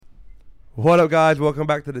What up, guys? Welcome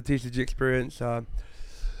back to the TCG Experience. Yeah,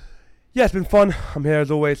 it's been fun. I'm here as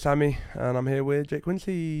always, Sammy, and I'm here with Jake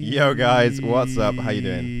Quincy. Yo, guys, what's up? How you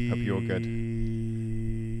doing? Hope you're all good.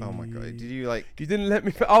 Oh my god, did you like? You didn't let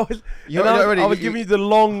me. I was giving you the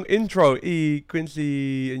long intro,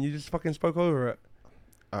 Quincy, and you just fucking spoke over it.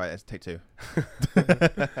 All right, let's take two.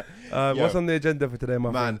 What's on the agenda for today,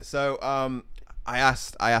 my friend? So I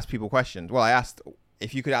asked people questions. Well, I asked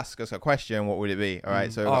if you could ask us a question, what would it be? All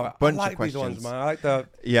right, so a bunch of questions. These ones, man. I like the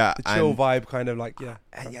chill vibe, kind of like yeah.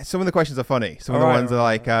 Some of the questions are funny. Some of the ones are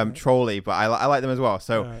like trolly, but I like them as well.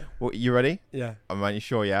 So, you ready? Yeah. Are you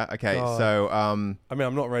sure? Yeah. Okay. So I mean,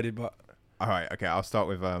 I'm not ready, but all right. Okay. I'll start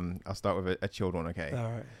with a chilled one. Okay.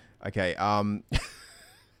 All right. Okay.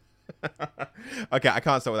 Okay. I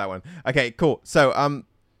can't start with that one. Okay. Cool. So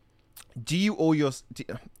do you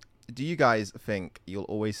guys think you'll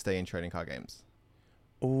always stay in trading card games?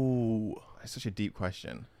 Ooh, it's such a deep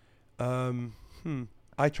question.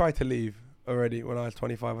 I tried to leave already when I was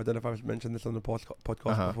 25. I don't know if I've mentioned this on the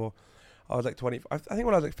podcast before. I was like 20. I think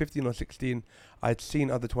when I was like 15 or 16, I'd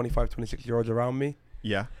seen other 25, 26-year-olds around me.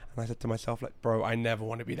 Yeah. And I said to myself, like, bro, I never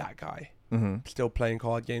want to be that guy. Mm-hmm. Still playing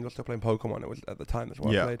card games. Or still playing Pokemon. It was at the time. That's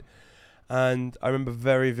what I played. And I remember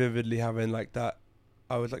very vividly having like that.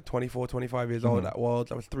 I was like 24, 25 years old at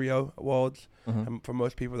Worlds. I was 3-0 at Worlds. And for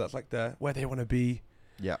most people, that's like where they want to be.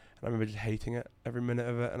 Yeah. And I remember just hating it, every minute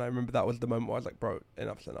of it. And I remember that was the moment where I was like, bro,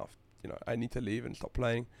 enough's enough. You know, I need to leave and stop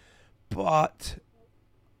playing. But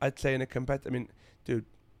I'd say in a competitive, I mean, dude,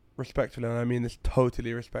 respectfully, and I mean this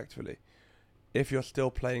totally respectfully, if you're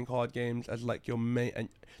still playing card games as like your main, and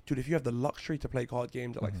dude, if you have the luxury to play card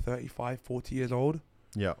games at like 35, 40 years old,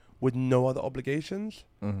 with no other obligations,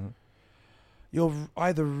 you're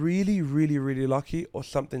either really, really, really lucky or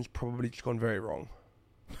something's probably just gone very wrong.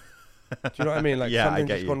 Do you know what I mean? Like something's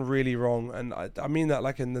just gone really wrong, and I mean that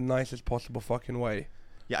like in the nicest possible fucking way.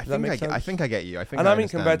 Yeah, I think I get you. I mean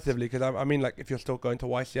competitively, because I mean like if you're still going to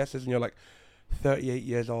YCSs and you're like 38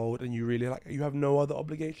 years old and you really like you have no other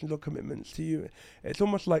obligations or commitments to you. It's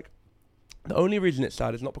almost like the only reason it's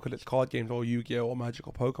sad is not because it's card games or Yu-Gi-Oh or Magic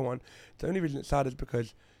or Pokemon. The only reason it's sad is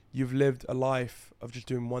because you've lived a life of just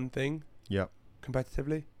doing one thing. Yeah.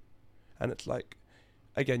 Competitively, and it's like.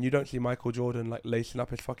 Again, you don't see Michael Jordan like lacing up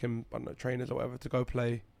his fucking trainers or whatever to go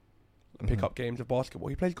play pick-up games of basketball.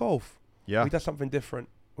 He plays golf. Yeah, he does something different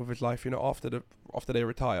with his life, you know, after they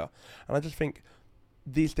retire. And I just think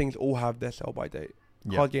these things all have their sell-by date.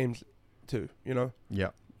 Card games too, you know. Yeah,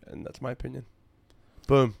 and that's my opinion.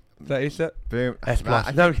 Boom. Is that ace it? Boom. S+.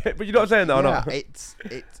 No, but you're not saying that, or not? It's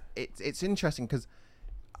interesting because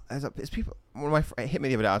there's people. It hit me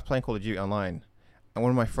the other day. I was playing Call of Duty online. And one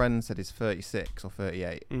of my friends said he's 36 or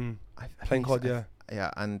 38. Playing COD, yeah. Yeah,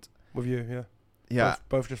 and... With you, yeah. Yeah.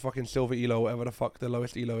 Both just fucking silver ELO, whatever the fuck the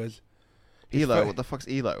lowest ELO is. ELO? What the fuck's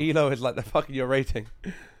ELO? ELO is like the fucking your rating.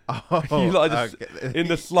 Oh. You like just in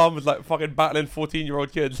the slums like fucking battling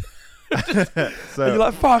 14-year-old kids. So and you're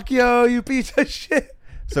like, fuck yo, you piece of shit.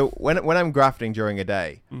 So when I'm grafting during a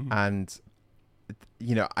day and,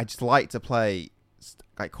 you know, I just like to play...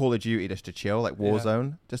 like Call of Duty just to chill, like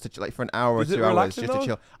Warzone, just to like for an hour or 2 hours just to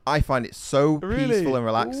chill. I find it so peaceful and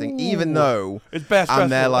relaxing, even though I'm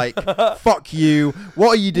there like, fuck you, what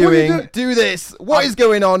are you doing? Do this. What is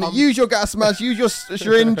going on? Use your gas mask, use your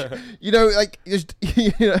syringe. You know, like, just,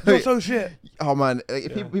 you know. You're so shit. Oh man, like,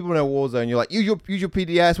 if people know Warzone, you're like, use your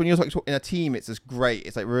PDS. When you're like in a team, it's just great.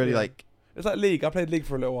 It's like really like. It's like League. I played League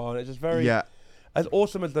for a little while, and it's just very. Yeah. As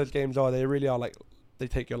awesome as those games are, they really are like. They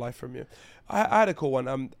take your life from you. I had a cool one.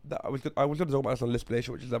 That I was going to talk about this on Lisp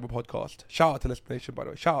Nation, which is another podcast. Shout out to Lisp Nation, by the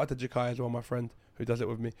way. Shout out to Jakai as well, my friend who does it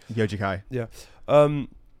with me. Yo, Jakai. Yeah.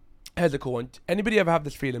 Here's a cool one. Anybody ever have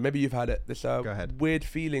this feeling? Maybe you've had it. This weird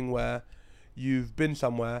feeling where you've been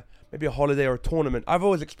somewhere, maybe a holiday or a tournament. I've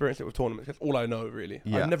always experienced it with tournaments. That's all I know, really.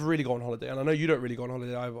 Yeah. I've never really gone on holiday, and I know you don't really go on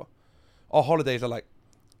holiday either. Our holidays are like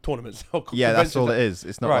tournaments. Yeah, that's all it is.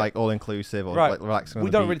 It's not like all inclusive or like relaxing on we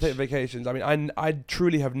the don't beach. really take vacations. I mean, I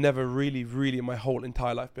truly have never really in my whole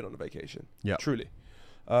entire life been on a vacation. Yeah, truly.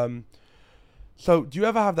 So do you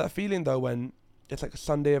ever have that feeling though when it's like a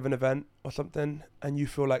Sunday of an event or something and you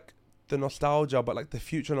feel like the nostalgia, but like the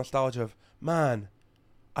future nostalgia of, man,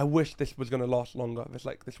 I wish this was going to last longer. It's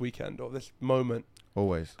like this weekend or this moment.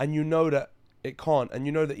 Always. And you know that it can't, and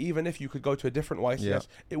you know that even if you could go to a different YCS,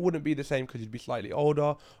 it wouldn't be the same because you'd be slightly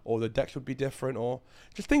older, or the decks would be different, or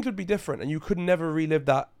just things would be different, and you could never relive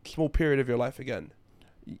that small period of your life again.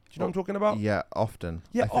 Do you know what I'm talking about? Yeah, often.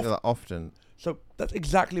 Yeah, I think that often. So that's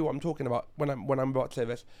exactly what I'm talking about when I'm about to say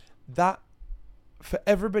this. That for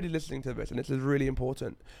everybody listening to this, and this is really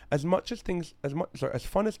important. As fun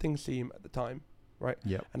as things seem at the time, right?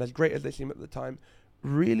 Yep. And as great as they seem at the time,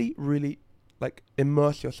 really, really like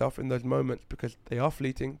immerse yourself in those moments because they are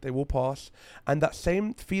fleeting, they will pass. And that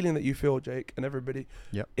same feeling that you feel, Jake, and everybody,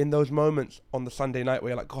 in those moments on the Sunday night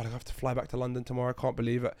where you're like, God, I have to fly back to London tomorrow, I can't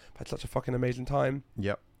believe it, I've had such a fucking amazing time.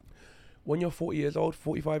 Yep. When you're 40 years old,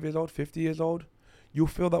 45 years old, 50 years old, you'll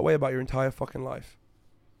feel that way about your entire fucking life.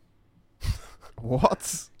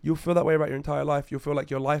 What? You'll feel that way about your entire life. You'll feel like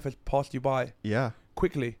your life has passed you by. Yeah.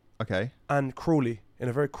 Quickly. Okay. And cruelly, in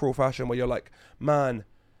a very cruel fashion, where you're like, man,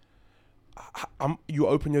 you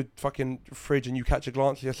open your fucking fridge and you catch a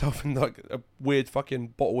glance of yourself in like a weird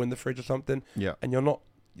fucking bottle in the fridge or something. Yeah. And you're not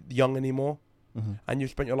young anymore. Mm-hmm. And you've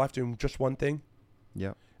spent your life doing just one thing.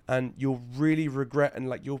 Yeah. And you'll really regret and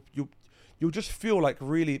like you'll just feel like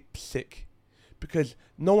really sick because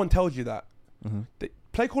no one tells you that. Mm-hmm.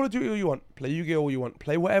 Play Call of Duty all you want, play Yu-Gi-Oh all you want,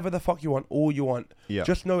 play whatever the fuck you want, all you want. Yeah.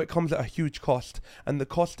 Just know it comes at a huge cost, and the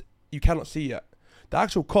cost you cannot see yet. The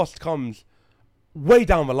actual cost comes way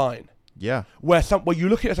down the line. Yeah. Where you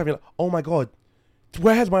look at yourself and you're like, oh my God,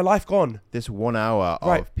 where has my life gone? This 1 hour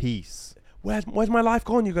of peace. Where's my life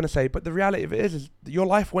gone, you're going to say? But the reality of it is your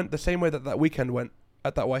life went the same way that weekend went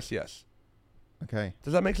at that YCS. Okay.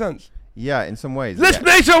 Does that make sense? Yeah, in some ways. Listen,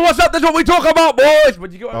 Nation, what's up? That's what we talk about, boys.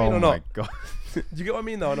 But you get what I mean or not? Oh my God. Do you get what I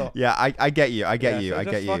mean though or not? Yeah, I get you. I get you. So I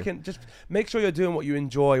get you. Just make sure you're doing what you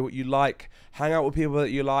enjoy, what you like. Hang out with people that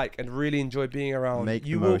you like and really enjoy being around. Make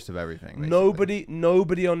the most of everything. Basically.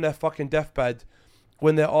 Nobody on their fucking deathbed,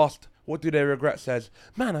 when they're asked what do they regret, says,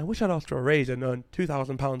 "Man, I wish I'd asked for a raise and earned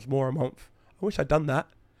 £2,000 more a month. I wish I'd done that.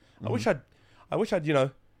 Mm-hmm. I wish I'd,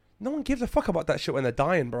 no one gives a fuck about that shit when they're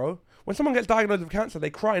dying, bro. When someone gets diagnosed with cancer, they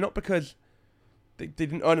cry not because they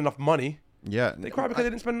didn't earn enough money. Yeah, they cry because they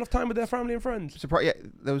didn't spend enough time with their family and friends. Yeah,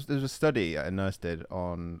 there was a study a nurse did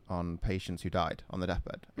on patients who died on the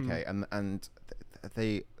deathbed. Okay, and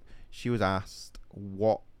she was asked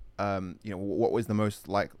what what was the most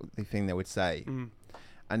likely thing they would say,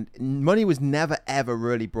 and money was never ever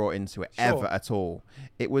really brought into it ever at all.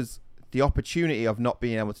 It was the opportunity of not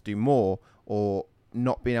being able to do more or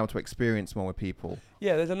not being able to experience more with people.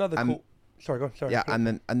 Yeah, there's another cool. Sorry, go on. Sorry. Yeah,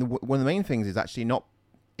 and one of the main things is actually not.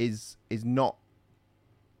 Is not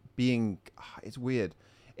being. It's weird.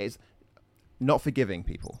 It's not forgiving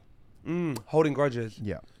people. Holding grudges.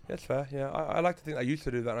 Yeah, that's fair. Yeah, I like to think I used to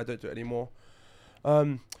do that and I don't do it anymore.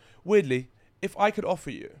 Weirdly, if I could offer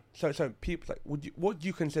you, so people what do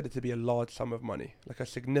you consider to be a large sum of money, like a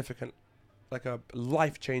significant, like a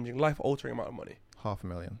life-changing, life-altering amount of money?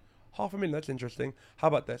 $500,000. $500,000. That's interesting. How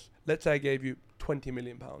about this? Let's say I gave you £20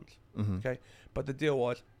 million. Mm-hmm. Okay, but the deal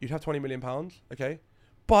was you'd have £20 million. Okay.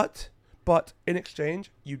 But in exchange,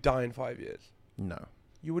 you die in 5 years. No,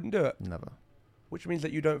 you wouldn't do it. Never. Which means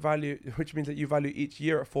that you value each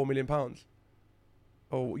year at £4 million.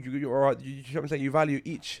 Or you know what I'm saying?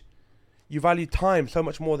 You value time so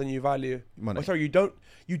much more than you value money. Oh, sorry, you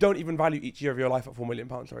don't even value each year of your life at £4 million.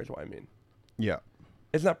 Sorry, is what I mean. Yeah.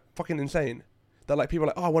 Isn't that fucking insane? That like people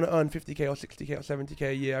are like, oh, I want to earn 50k or 60k or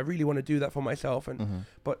 70k a year. I really want to do that for myself. And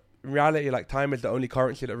but in reality, like time is the only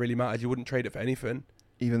currency that really matters. You wouldn't trade it for anything.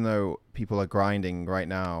 Even though people are grinding right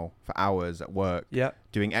now for hours at work,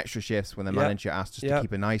 doing extra shifts when their manager asks just to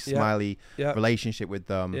keep a nice, smiley relationship with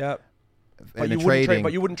them. Yeah. But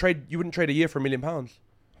you wouldn't trade a year for £1 million.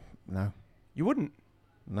 No. You wouldn't.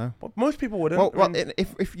 No. Well, most people wouldn't. Well,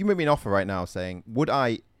 if you made me an offer right now saying, would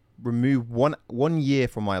I remove one year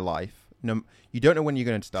from my life? No, you don't know when you're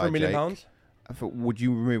going to die. For £1 million? Would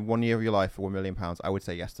you remove 1 year of your life for £1 million? I would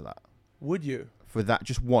say yes to that. Would you? For that,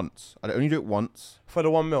 just once. I'd only do it once. For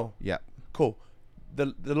the 1 mil? Yeah. Cool.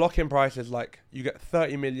 The lock-in price is like you get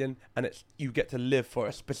 30 million and you get to live for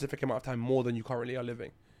a specific amount of time more than you currently are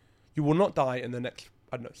living. You will not die in the next,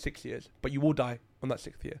 6 years, but you will die on that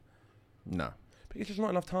 6th year. No. But it's just not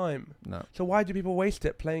enough time. No. So why do people waste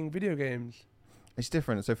it playing video games? It's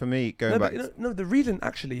different. So for me, going back... the reason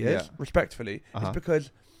actually is, respectfully, is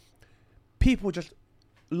because people just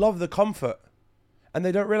love the comfort. And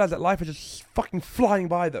they don't realize that life is just fucking flying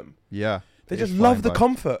by them. Yeah. They just love the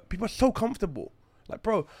comfort. People are so comfortable. Like,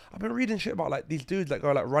 bro, I've been reading shit about like these dudes that go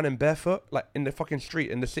like running barefoot, like in the fucking street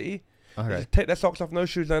in the city. Okay. They just take their socks off, no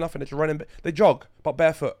shoes, no nothing. They just running. They jog, but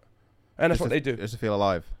barefoot. And that's what they do. Just to feel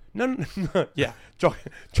alive. No. Yeah,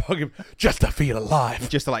 jogging, just to feel alive.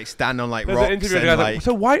 Just to like stand on like rocks. And, like,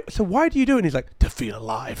 so why do you do it? And he's like, to feel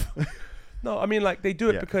alive. No, I mean like they do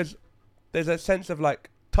it because there's a sense of like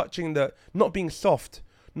touching not being soft,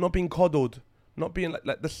 not being coddled, not being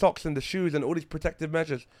like the socks and the shoes and all these protective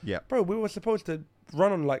measures. Yeah. Bro, we were supposed to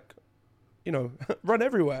run on run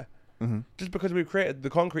everywhere. Just because we've created the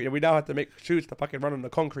concrete and we now have to make shoes to fucking run on the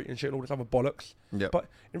concrete and shit and all this other bollocks. Yeah. But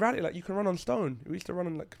in reality, like, you can run on stone. We used to run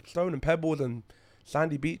on like stone and pebbles and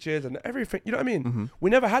sandy beaches and everything. You know what I mean? We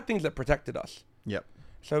never had things that protected us. Yep.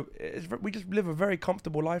 So we just live a very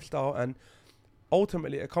comfortable lifestyle, and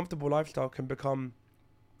ultimately a comfortable lifestyle can become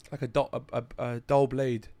like a dull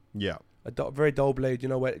blade. Yeah. Very dull blade, you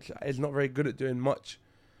know, where it's not very good at doing much.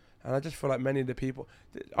 And I just feel like many of the people...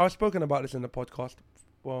 I've spoken about this in the podcast.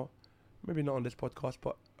 Well, maybe not on this podcast,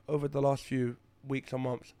 but over the last few weeks or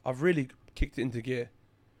months, I've really kicked it into gear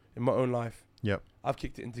in my own life. Yep. I've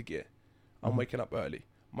kicked it into gear. I'm waking up early.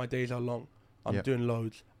 My days are long. I'm doing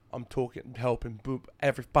loads. I'm talking, helping, boop,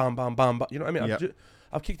 bam, bam, bam, bam. You know what I mean?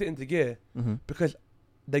 I've kicked it into gear because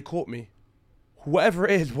they caught me. Whatever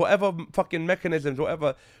it is, whatever fucking mechanisms,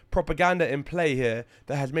 whatever propaganda in play here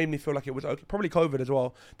that has made me feel like it was okay, probably COVID as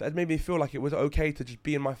well, that has made me feel like it was okay to just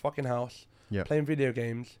be in my fucking house playing video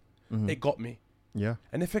games. It got me. Yeah.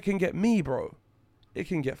 And if it can get me, bro, it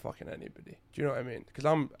can get fucking anybody. Do you know what I mean?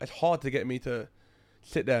 Because it's hard to get me to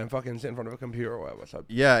sit there and fucking sit in front of a computer or whatever. So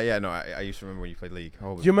yeah. No, I used to remember when you played League.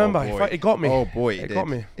 Oh, do you remember? It got me. Oh boy, it got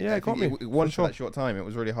me. Yeah, it got me. One shot, that short time, it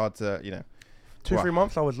was really hard to, 2-3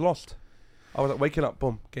 months, I was lost. I was like waking up,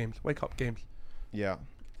 boom, games. Wake up, games. Yeah.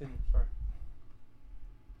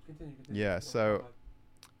 Continue. Yeah. So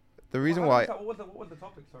the reason why. What was the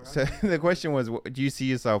topic? Sorry. So the question was, do you see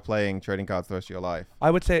yourself playing trading cards the rest of your life?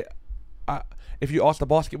 I would say, if you asked a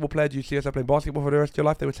basketball player, do you see yourself playing basketball for the rest of your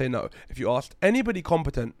life? They would say no. If you asked anybody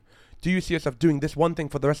competent, do you see yourself doing this one thing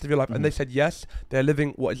for the rest of your life? And they said yes. They're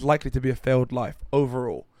living what is likely to be a failed life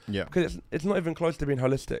overall. Yeah. Because it's not even close to being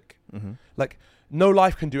holistic. Like, no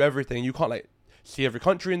life can do everything. You can't like see every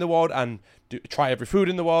country in the world and try every food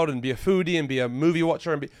in the world and be a foodie and be a movie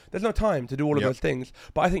watcher and there's no time to do all of those things.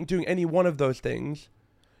 But I think doing any one of those things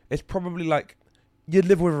is probably like you'd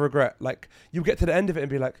live with regret. Like, you get to the end of it and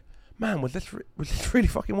be like, man, was this really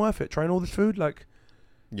fucking worth it? Trying all this food, like,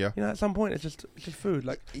 at some point it's just food.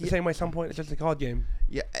 Like the same way, some point it's just a card game.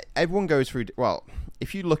 Yeah, everyone goes through. Well,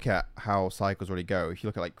 if you look at how cycles really go, if you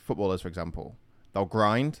look at like footballers, for example, they'll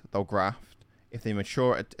grind, they'll graft. If they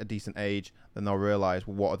mature at a decent age, then they'll realize,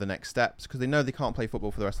 well, what are the next steps? Because they know they can't play football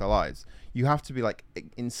for the rest of their lives. You have to be like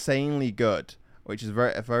insanely good, which is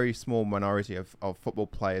a very small minority of football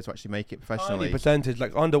players who actually make it professionally. Tiny percentage,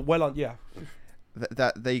 like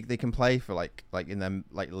that they can play for like in their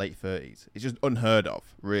like late 30s. It's just unheard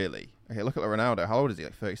of, really. Okay, look at Ronaldo. How old is he?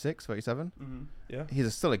 Like 36, 37? Yeah.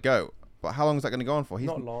 He's still a goat. But how long is that going to go on for? He's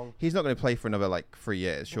not long. He's not going to play for another like 3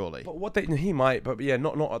 years, surely. But he might, but yeah,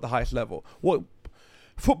 not at the highest level. What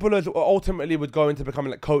footballers ultimately would go into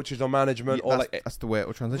becoming like coaches or management or like that's the way it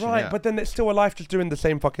will transition. Right, but then it's still a life just doing the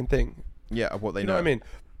same fucking thing. Yeah, of what they know. You know what I mean?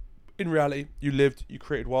 In reality, you lived, you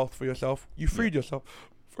created wealth for yourself, you freed yourself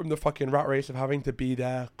from the fucking rat race of having to be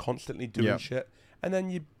there constantly doing shit, and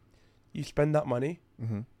then you spend that money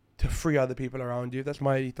to free other people around you. That's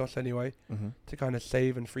my ethos anyway, to kind of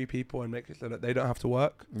save and free people and make it so that they don't have to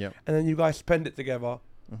work. Yeah. And then you guys spend it together,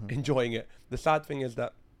 enjoying it. The sad thing is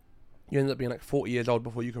that you end up being like 40 years old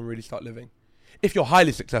before you can really start living. If you're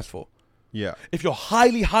highly successful. Yeah. If you're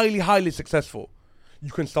highly, highly, highly successful,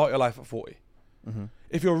 you can start your life at 40.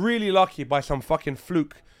 If you're really lucky by some fucking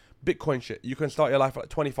fluke Bitcoin shit, you can start your life at like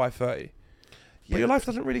 25, 30. But your life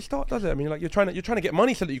doesn't really start, does it? I mean, like you're trying to get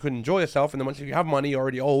money so that you can enjoy yourself, and then once you have money, you're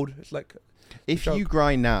already old. It's like, if you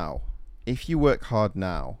grind now, if you work hard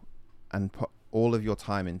now, and put all of your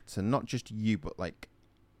time into not just you, but like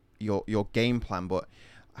your game plan, but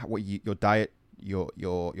your diet,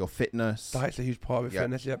 your fitness. Diet's a huge part of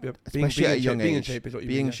fitness. Yep. Especially at a young age. Being in shape is what you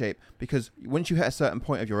mean. Being in shape, because once you hit a certain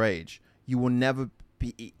point of your age, you will never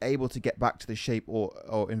be able to get back to the shape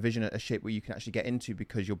or envision a shape where you can actually get into,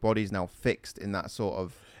 because your body's now fixed in that sort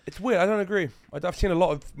of... It's weird. I don't agree. I've seen a lot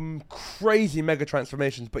of crazy mega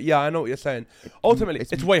transformations, but yeah, I know what you're saying. Ultimately,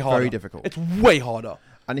 it's way harder. Very difficult. It's way harder.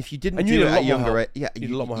 And if you didn't do it at a younger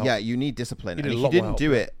age, you need discipline. And if you didn't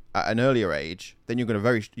do it at an earlier age, then you're gonna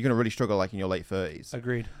really struggle, like in your late 30s.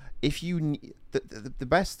 Agreed. If you the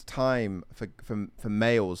best time for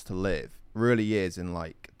males to live really is in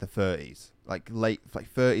like the 30s, like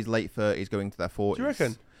 30s, late 30s, going to their 40s. Do you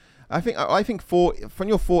reckon? I think from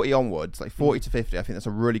your 40 onwards, like 40 to 50, I think that's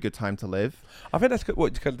a really good time to live. I think that's good.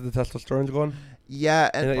 What, because the testosterone's gone? Yeah,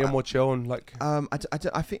 and you're more chill and like.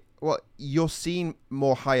 I think you're seeing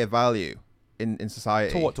more higher value in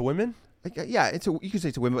society. To what? To women? Like, yeah, you could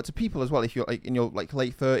say to women, but to people as well. If you're like in your like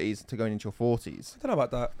late 30s to going into your 40s. I don't know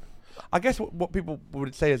about that. I guess what people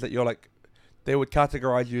would say is that you're like, they would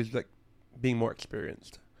categorize you as like being more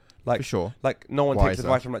experienced. Like, for sure. Like, no one Wiser. takes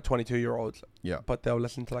advice from like 22-year-olds. Yeah. But they'll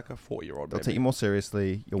listen to like a 40-year-old. They'll take you more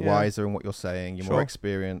seriously. You're wiser in what you're saying. You're more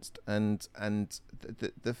experienced. And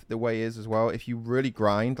the way is as well, if you really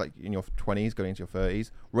grind, like in your 20s, going into your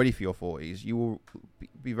 30s, ready for your 40s, you will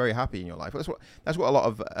be very happy in your life. That's what a lot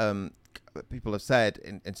of people have said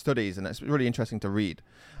in studies, and it's really interesting to read.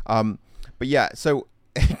 But yeah, so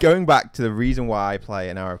going back to the reason why I play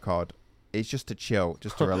an hour of COD, it's just to chill,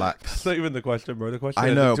 just to relax. That's not even the question, bro. The question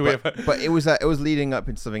I know, but it was leading up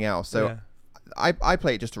into something else. So I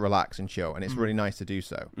play it just to relax and chill, and it's really nice to do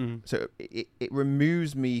so. So it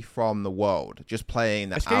removes me from the world, just playing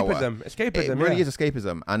that escapism. hour. Escapism. It really is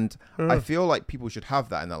escapism, and I feel like people should have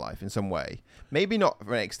that in their life in some way. Maybe not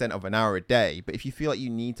for an extent of an hour a day, but if you feel like you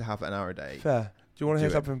need to have an hour a day, fair. Do you want to hear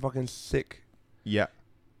something fucking sick? Yeah.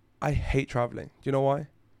 I hate traveling. Do you know why?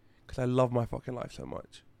 Because I love my fucking life so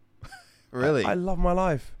much. Really? I love my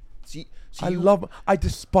life. I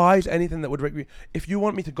despise anything that would make me. If you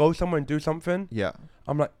want me to go somewhere and do something,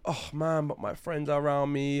 I'm like, oh man, but my friends are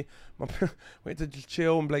around me. We to just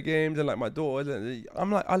chill and play games, and like my daughters. And I'm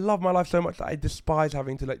like, I love my life so much that I despise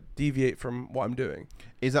having to like deviate from what I'm doing.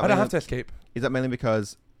 I don't have to escape. Is that mainly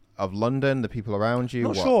because of London, the people around you?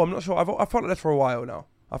 I'm not sure. I've felt like this for a while now.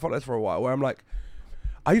 Where I'm like,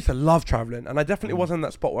 I used to love traveling, and I definitely wasn't in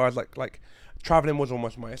that spot where I was like traveling was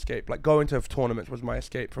almost my escape. Like going to tournaments was my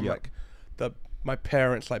escape from like my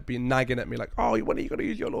parents like being nagging at me like, oh, when are you gonna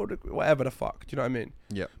use your Lord, whatever the fuck. Do you know what I mean?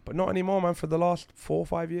 Yeah. But not anymore, man. For the last 4 or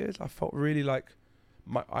 5 years, I felt really like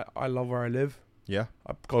I love where I live. Yeah.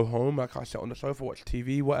 I go home, like I sit on the sofa, watch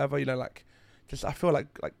TV, whatever. You know, like just I feel like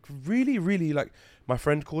really, really like my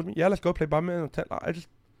friend called me. Yeah, let's go play badminton. I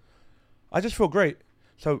just feel great.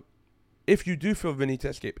 So if you do feel the need to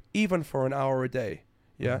escape, even for an hour a day,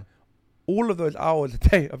 all of those hours a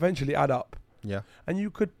day eventually add up. Yeah. And you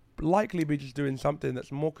could likely be just doing something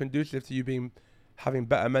that's more conducive to you having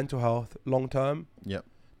better mental health long term. Yep.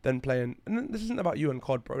 Than playing. And this isn't about you and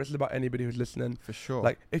COD, bro. This is about anybody who's listening. For sure.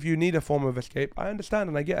 Like, if you need a form of escape, I understand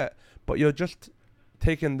and I get it. But you're just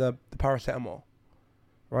taking the paracetamol,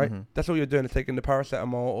 right? Mm-hmm. That's all you're doing, is taking the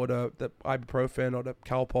paracetamol or the ibuprofen or the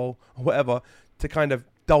Calpol or whatever to kind of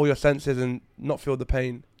dull your senses and not feel the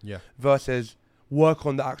pain. Yeah. Versus work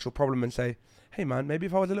on the actual problem and say, hey, man, maybe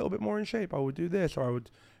if I was a little bit more in shape, I would do this, or I would...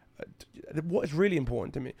 what is really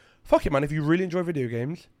important to me? Fuck it, man. If you really enjoy video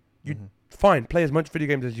games, you fine, play as much video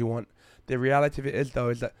games as you want. The reality of it is, though,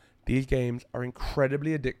 is that these games are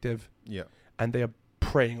incredibly addictive. Yeah. And they are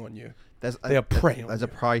preying on you. There's a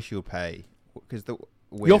price you'll pay, because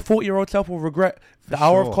your 40-year-old self will regret the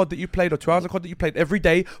hour of COD that you played or 2 hours of COD that you played every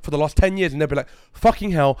day for the last 10 years, and they'll be like,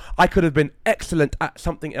 fucking hell, I could have been excellent at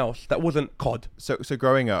something else that wasn't COD. So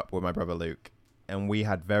growing up with my brother Luke, and we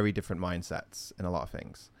had very different mindsets in a lot of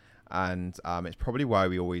things. And it's probably why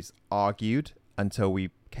we always argued until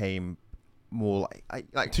we came more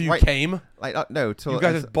like till you came? Like no, till you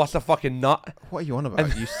guys just bust a fucking nut. What are you on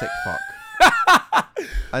about? You sick fuck.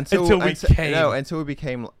 until we came. No, until we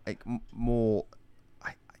became like more.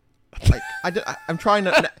 I'm trying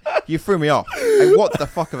to. You threw me off. Like, what the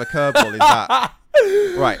fuck of a curveball is that?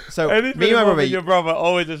 Right, so anything me and my brother, your brother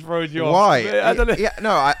always just throws you off. Why? I don't know. Yeah,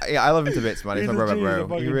 no, I love him to bits, man. He's my brother,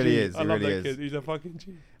 bro. He really is. I love that kid. He's a fucking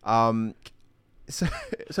G.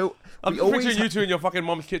 So I'm just picturing you two in your fucking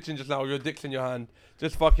mom's kitchen just now with your dicks in your hand,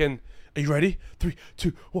 just fucking. Are you ready? 3,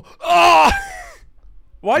 2, 1. Ah!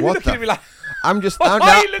 Why are you looking at me like? I'm just now.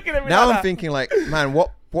 Why are you looking at me now? Like I'm thinking like, man,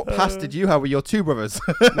 what past did you have with your 2 brothers?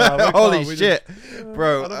 No, holy shit,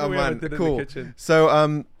 bro! Oh man, cool.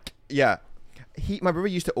 So yeah. My brother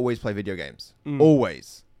used to always play video games.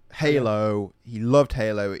 Always. Halo. He loved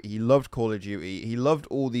Halo. He loved Call of Duty. He loved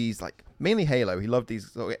all these, like, mainly Halo. He loved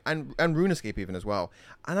these, and RuneScape even as well.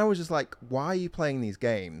 And I was just like, why are you playing these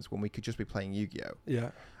games when we could just be playing Yu-Gi-Oh?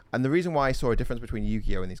 Yeah. And the reason why I saw a difference between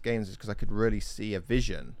Yu-Gi-Oh and these games is because I could really see a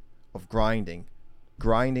vision of grinding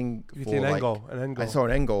you for see an end goal. I saw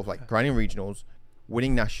an end goal of like grinding regionals,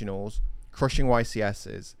 winning nationals, crushing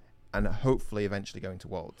YCSs, and hopefully eventually going to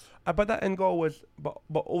Worlds. But that end goal was, but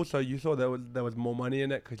also you saw there was more money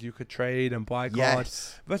in it because you could trade and buy cards.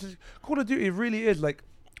 Yes. Versus Call of Duty really is like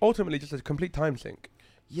ultimately just a complete time sink.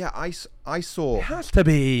 Yeah, I saw. It has to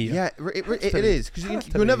be. Yeah, it is, because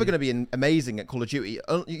you're never going to be amazing at Call of Duty.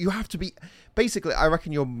 You have to be. Basically, I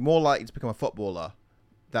reckon you're more likely to become a footballer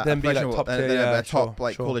than be like top tier, a top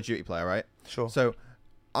Call of Duty player, right? Sure. So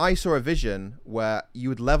I saw a vision where you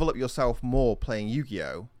would level up yourself more playing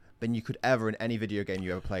Yu-Gi-Oh than you could ever in any video game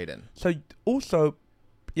you ever played in. So also,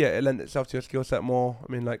 yeah, it lends itself to your skill set more.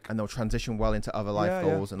 I mean, like, and they'll transition well into other life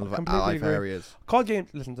goals and other life areas. Card games,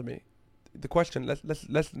 listen to me. the question.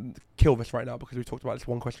 Let's kill this right now because we've talked about this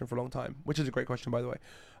one question for a long time, which is a great question, by the way.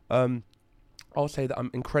 I'll say that I'm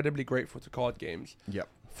incredibly grateful to card games. Yep.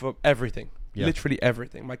 For everything. Yep. Literally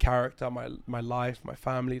everything. My character, my life, my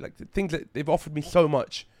family, like the things that they've offered me so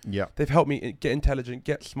much. Yeah. They've helped me get intelligent,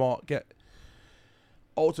 get smart, get.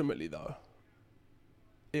 Ultimately, though,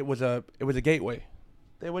 it was a gateway.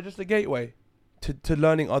 They were just a gateway to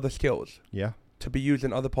learning other skills. Yeah. To be used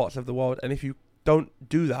in other parts of the world, and if you don't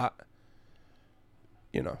do that,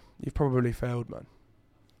 you've probably failed, man.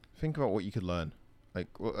 Think about what you could learn. Like,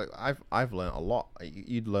 I've learned a lot.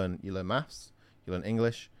 You learn maths, you learn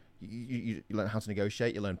English, you learn how to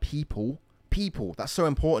negotiate, you learn people. That's so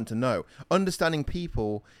important to know. Understanding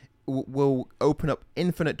people will open up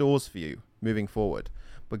infinite doors for you moving forward.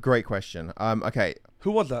 But great question. Okay.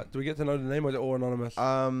 Who was that? Do we get to know the name, or is it all anonymous?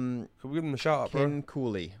 Can we give him a shout out, bro? King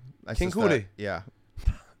Cooley. King Cooley? Yeah.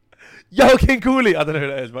 Yo, King Cooley. I don't know who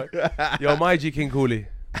that is, mate. Yo, my G, King Cooley.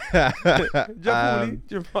 Jeff Woolley?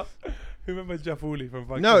 Who remembers Jeff Woolley from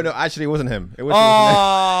fucking... No, actually, it wasn't him. It wasn't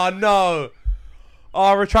him. No. Oh,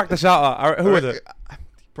 I retract the shout out. Who was it?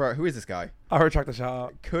 Bro, who is this guy? I retract the shout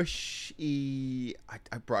out. Cushy...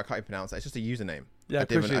 Bro, I can't even pronounce it. It's just a username. Yeah,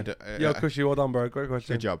 Cushy. Yo, Cushy, well done, bro. Great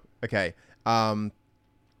question. Good job. Okay.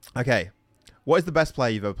 Okay. What is the best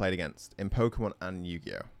player you've ever played against in Pokemon and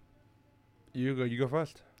Yu-Gi-Oh? You go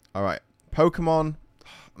first. All right. Pokemon.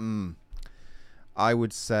 I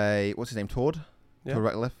would say, what's his name? Tord? Yeah.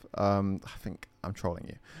 Tord Reckliffe. I think I'm trolling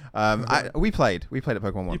you. We played at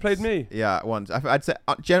Pokemon once. You played me? Yeah, once. I'd say,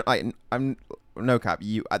 I'm no cap.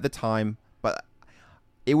 You at the time, but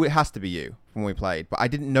it has to be you when we played. But I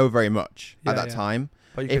didn't know very much at that time.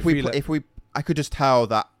 But I could just tell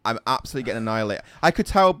that I'm absolutely getting annihilated. I could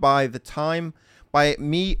tell by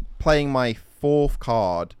me playing my fourth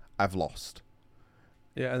card, I've lost.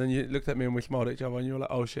 Yeah, and then you looked at me and we smiled at each other and you were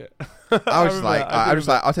like, "Oh shit." I was like,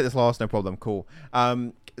 I'll take this loss, no problem, cool.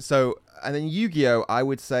 So and then Yu-Gi-Oh, I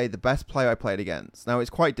would say the best player I played against. Now it's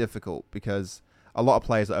quite difficult because a lot of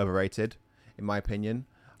players are overrated, in my opinion.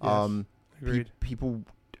 Yes, agreed. People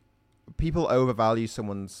overvalue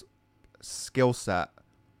someone's skill set,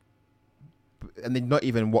 and they not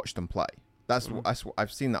even watch them play. That's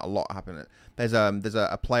I've seen that a lot happen. There's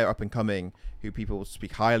a player up and coming who people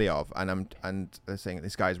speak highly of, and they're saying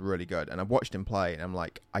this guy's really good. And I've watched him play, and I'm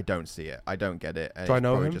like, I don't see it, I don't get it. And do I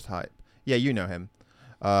know him? Just hype. Yeah, you know him.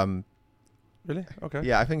 Really? Okay.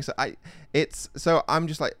 Yeah, I think so. So I'm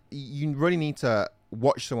just like, you really need to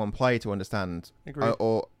watch someone play to understand,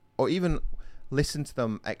 or even listen to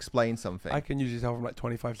them explain something. I can usually tell from like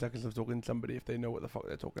 25 seconds of talking to somebody if they know what the fuck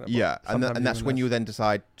they're talking about. Yeah, and that's when you then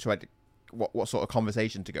decide to what sort of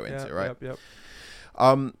conversation to go into, right? Yep.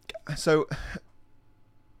 So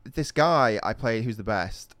this guy I played, who's the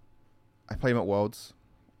best, I played him at Worlds.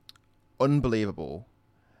 Unbelievable.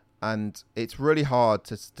 And it's really hard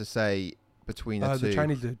to say between the two. The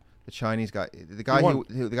Chinese dude. The Chinese guy. The guy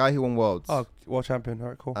who won Worlds. Oh, world champion. All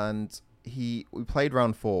right, cool. And we played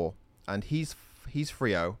round 4, and he's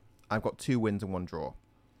 3-0. I've got 2 wins and 1 draw.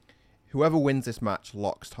 Whoever wins this match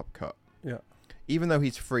locks top cut. Yeah. Even though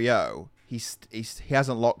he's 3-0, he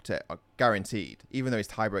hasn't locked it, guaranteed. Even though his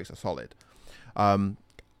tie breaks are solid. And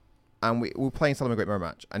we were playing Solomon Great Mirror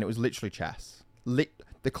match, and it was literally chess. The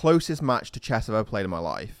closest match to chess I've ever played in my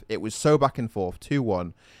life. It was so back and forth,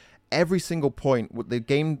 2-1. Every single point, the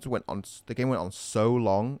game went on so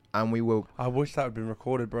long, and we were. I wish that had been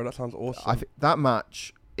recorded, bro. That sounds awesome. I think that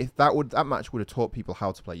match, that match would have taught people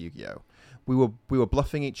how to play Yu-Gi-Oh. We were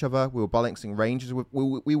bluffing each other. We were balancing ranges. There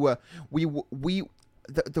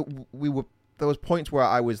was points where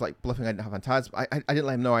I was like bluffing. I didn't have Phantasm. I didn't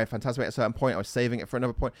let him know I had Phantasm at a certain point. I was saving it for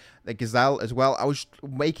another point. The Gazelle as well. I was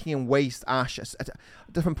making him waste Ash at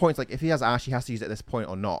different points. Like if he has Ash, he has to use it at this point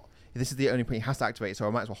or not. If this is the only point he has to activate, so I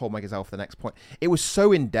might as well hold my Gazelle for the next point. It was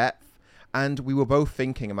so in depth, and we were both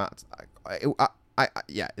thinking about.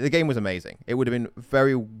 Yeah, the game was amazing. It would have been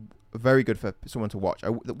very, very good for someone to watch.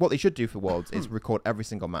 What they should do for Worlds is record every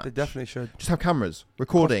single match. They definitely should. Just have cameras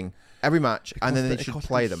recording every match, and then they should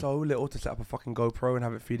play them. So little to set up a fucking GoPro and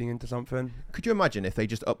have it feeding into something. Could you imagine if they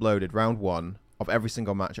just uploaded round 1 of every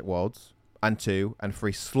single match at Worlds, and 2 and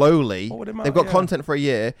 3 slowly? They've got content for a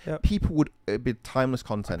year. Yep. People would it'd be timeless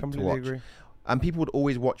content to watch. Agree. And people would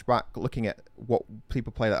always watch back, looking at what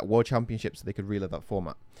people played at World Championships, so they could relive that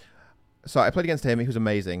format. So I played against him. He was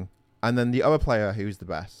amazing. And then the other player who's the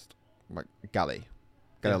best, like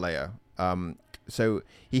Galileo. So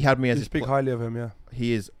he had me as. You speak highly of him, yeah.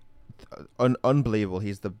 He is unbelievable. He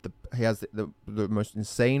has the most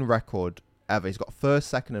insane record ever. He's got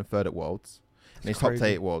 1st, 2nd, and 3rd at Worlds, and he's top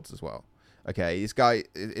 8 at Worlds as well. Okay, this guy,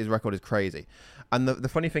 his record is crazy. And the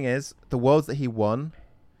funny thing is, the worlds that he won,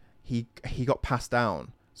 he got passed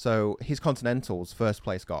down. So his Continentals, first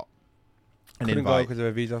place got an Couldn't go invite. because of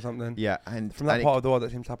a visa or something. Yeah, and From that part of the world,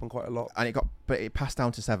 that seems to happen quite a lot. And it passed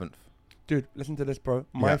down to 7th. Dude, listen to this, bro.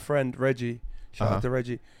 My friend Reggie, shout out to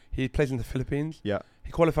Reggie. He plays in the Philippines. Yeah.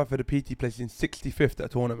 He qualified for the PT, placed in 65th at a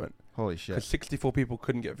tournament. Holy shit. Because 64 people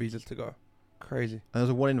couldn't get visas to go. Crazy. And there was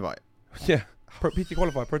a one invite. Yeah. PT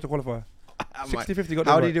qualifier, pro to qualifier. 65th he got.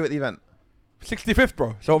 How did he do at the event? 65th,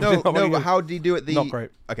 bro. So no, but how did he do at the... Not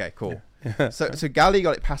great. Okay, cool. Yeah. So Gali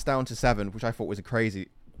got it passed down to 7, which I thought was a crazy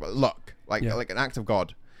luck, like an act of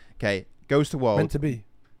God. Okay, goes to Worlds. Meant to be.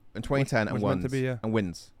 In 2010 and wins. Meant to be, yeah. And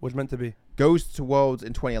wins. Was meant to be. Goes to Worlds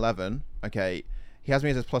in 2011. Okay, he has me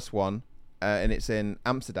as his +1, and it's in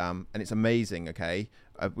Amsterdam, and it's amazing. Okay,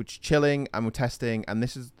 which chilling, and we're testing, and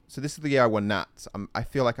this is the year I won Nats. I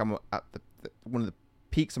feel like I'm at one of the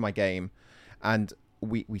peaks of my game, and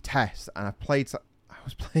we test, and I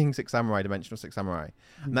was playing Six Samurai, Dimensional Six Samurai,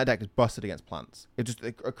 and that deck is busted against plants. It's just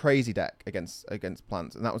a crazy deck against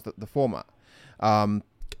plants, and that was the format.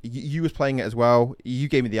 You was playing it as well. You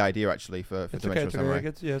gave me the idea actually for Dimensional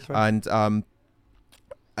Samurai. Yeah, it's fine.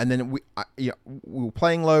 And then we were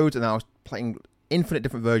playing loads, and I was playing infinite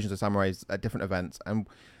different versions of Samurais at different events. And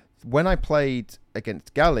when I played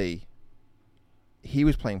against Gali, he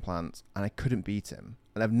was playing plants, and I couldn't beat him.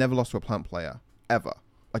 And I've never lost to a plant player ever.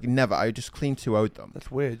 Like never. I just clean 2-0'd them. That's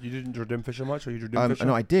weird. You didn't draw Dimfisher much, or you drew Dimfisher?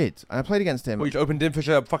 No, I did. And I played against him. Well, you opened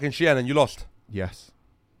Dimfisher at fucking Xi'an and you lost. Yes.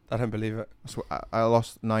 I don't believe it. I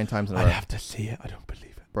lost 9 times in a row. I have to see it. I don't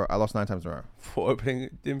believe it. Bro, I lost 9 times in a row. For opening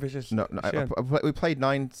Dimfisher? No. We played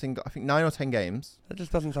 9 or 10 games. That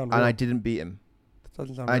just doesn't sound real. And I didn't beat him. That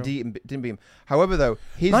doesn't sound real. Didn't beat him. However, though,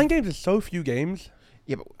 9 games is so few games.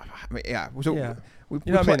 Yeah, but I mean, yeah. So yeah. We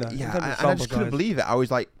you know played, what I mean? yeah, and I just couldn't believe it. I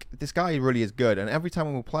was like, this guy really is good. And every time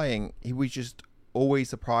we were playing, he was just always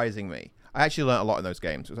surprising me. I actually learned a lot in those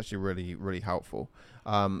games. It was actually really, really helpful.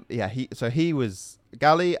 He was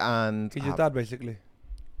Gali, and he's your dad, basically.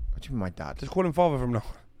 What do you mean, my dad? Just call him father from now.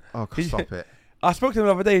 Oh, stop it. I spoke to him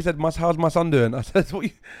the other day. He said, how's my son doing? I said, what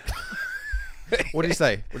did he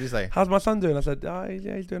say? What did he say? How's my son doing? I said, yeah,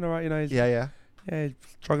 he's doing all right. You know, he's he's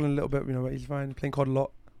struggling a little bit, you know, but he's fine. Playing COD a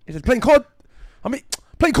lot. He said, playing COD? I mean,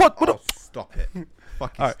 playing COD? What up? Stop it.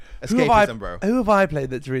 Fuck right. Escapism, bro. Who have I played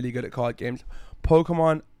that's really good at card games?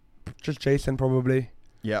 Pokemon, just Jason probably.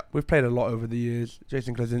 Yeah. We've played a lot over the years.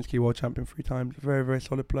 Jason Klaczynski, world champion 3 times. Very, very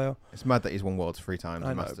solid player. It's mad that he's won Worlds 3 times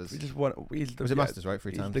and Masters. He just won. Was it Masters, right?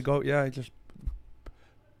 3 times? He's the GOAT, yeah. He just...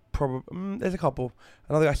 there's a couple.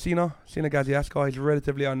 Another guy, Sina Gaziaska. He's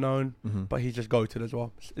relatively unknown, but he's just goated as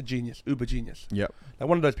well. A genius, uber genius. Yep. Like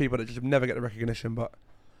one of those people that just never get the recognition, but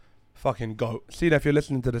fucking goat. Sina, if you're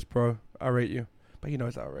listening to this, bro, I rate you. But he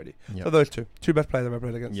knows that already. Yep. So those two best players I've ever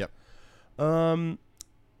played against. Yep.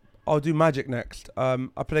 I'll do Magic next. I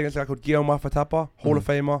played against a guy called Guillaume Mafatapa, Hall of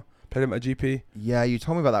Famer. Played him at GP. Yeah, you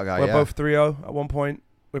told me about that guy. We're both 3-0 at one point.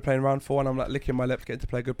 We're playing round 4, and I'm like licking my lips, getting to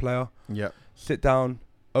play a good player. Yep. Sit down,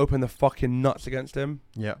 open the fucking nuts against him.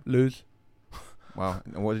 Yeah. Lose. Wow.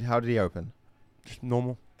 How did he open? Just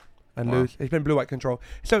normal. And lose. He's been blue-white control.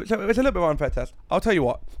 So it's a little bit of an unfair test. I'll tell you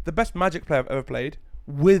what. The best Magic player I've ever played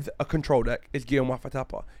with a control deck is Guillaume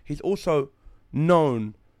Mafatapa. He's also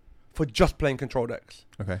known for just playing control decks.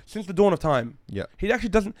 Okay. Since the dawn of time. Yeah. He actually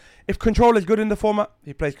doesn't... If control is good in the format,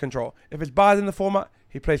 he plays control. If it's bad in the format,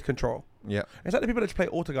 he plays control. Yeah. It's like the people that just play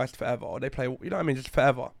Autogeist forever, or they play... You know what I mean? Just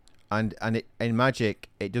forever. And in Magic,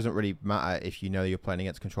 it doesn't really matter if you know you're playing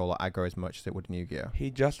against control or aggro as much as it would in Yu-Gi-Oh. He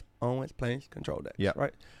just always plays control decks. Yeah.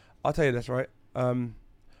 Right? I'll tell you this, right?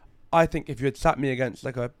 I think if you had sat me against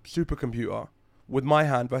like a supercomputer with my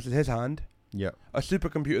hand versus his hand... Yeah. A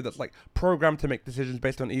supercomputer that's like programmed to make decisions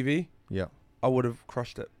based on EV. Yeah. I would have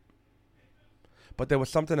crushed it. But there was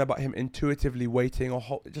something about him intuitively waiting,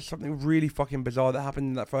 or just something really fucking bizarre that happened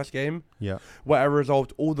in that first game. Yeah. Where I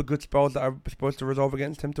resolved all the good spells that I was supposed to resolve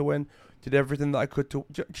against him to win. Did everything that I could to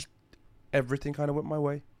just everything kind of went my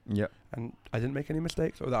way. Yeah. And I didn't make any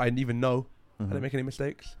mistakes, or that I didn't even know. I didn't make any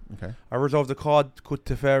mistakes. Okay. I resolved a card called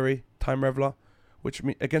Teferi, Time Reveler, which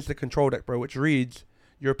against the control deck, bro, which reads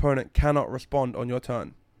your opponent cannot respond on your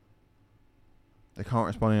turn. They can't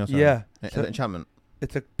respond on your turn? Yeah. It's an enchantment?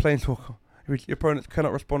 It's a planeswalker. Your opponent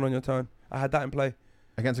cannot respond on your turn. I had that in play.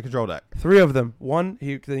 Against a control deck? 3 of them. One,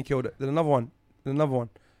 then he killed it. Then another one. Then another one.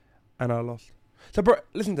 And I lost. So, bro,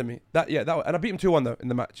 listen to me. And I beat him 2-1, though, in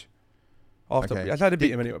the match. After. Okay. I tried to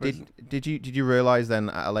beat him anyway. Did you realise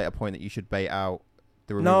then at a later point that you should bait out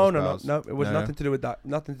the removal spells? No. It was nothing to do with that.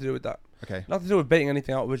 Nothing to do with that. Okay. Nothing to do with baiting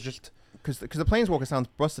anything out. It was just... because the Planeswalker sounds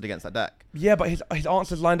busted against that deck. Yeah, but his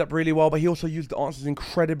answers lined up really well, but he also used the answers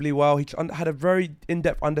incredibly well. He had a very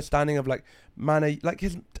in-depth understanding of like mana. Like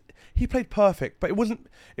he played perfect, but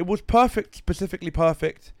it was perfect, specifically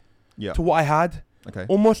perfect to what I had. Okay.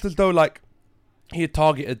 Almost as though like he had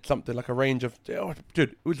targeted something like a range of... Oh,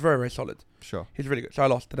 dude, it was very, very solid. Sure. He's really good. So I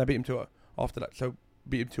lost. Then I beat him 2-0 after that. So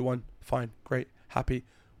beat him 2-1. Fine. Great. Happy.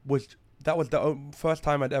 That was the first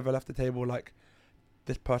time I'd ever left the table like,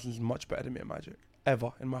 this person's much better than me at Magic.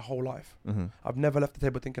 Ever in my whole life. Mm-hmm. I've never left the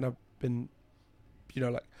table thinking I've been,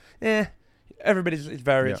 like, everybody's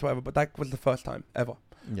variants, whatever. But that was the first time ever.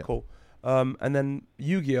 Yeah. Cool. And then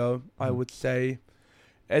Yu-Gi-Oh, I would say,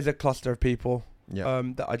 is a cluster of people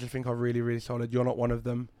that I just think are really, really solid. You're not one of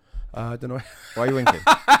them. I don't know. Why are you winking?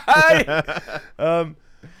 I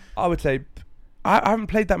would say I haven't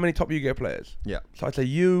played that many top Yu-Gi-Oh players. Yeah. So I'd say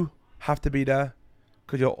you have to be there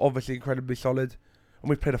because you're obviously incredibly solid. And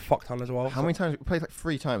we've played a fuck ton as well. How many times? We played like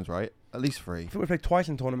 3 times, right? At least 3. I think we played twice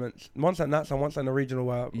in tournaments. Once at Nats and once in the regional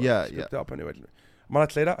where I scooped it up anyway. Am I allowed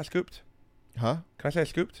to say that? I scooped? Huh? Can I say I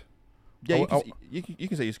scooped? Yeah, you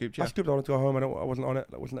can say you scooped, yeah. I scooped, I wanted to go home. I wasn't on it.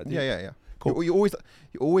 That wasn't that deep. Yeah. Cool. You're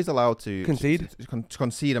always allowed to concede? To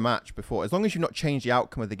concede a match before, as long as you've not changed the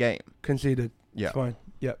outcome of the game. Conceded. Yeah. It's fine.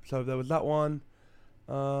 Yep. So there was that one.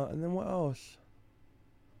 And then what else?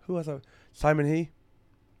 Who else? Simon He.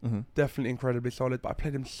 Mm-hmm. Definitely incredibly solid, but I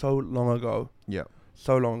played him so long ago. Yeah.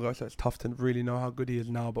 So long ago, so it's tough to really know how good he is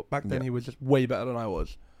now. But back then he was just way better than I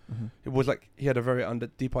was. Mm-hmm. It was like he had a very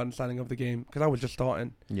deep understanding of the game because I was just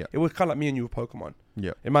starting. Yeah. It was kind of like me and you with Pokemon.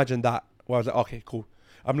 Yeah. Imagine that. Where I was like, okay, cool.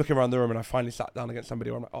 I'm looking around the room and I finally sat down against somebody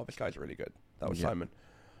where I'm like, oh, this guy's really good. That was Simon.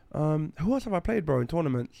 Who else have I played, bro, in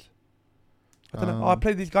tournaments? I don't know. I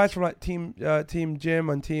played these guys from like Team Jim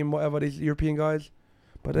and Team whatever, these European guys.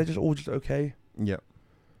 But they're just all just okay. Yeah.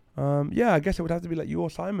 I guess it would have to be like you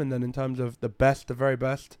or Simon then in terms of the very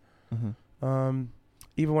best. Mm-hmm.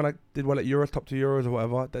 Even when I did well at Euros, top 2 Euros or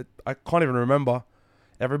whatever, that I can't even remember.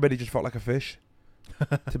 Everybody just felt like a fish.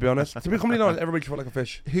 To be honest, to be completely honest, everybody just felt like a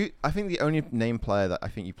fish. I think the only named player that I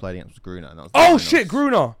think you played against was Gruner. And that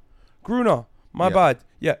was Gruner. My bad.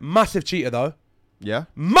 Yeah, massive cheater though. Yeah.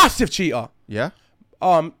 Massive cheater. Yeah.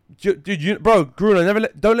 Dude, bro, Gruner,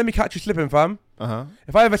 don't let me catch you slipping, fam.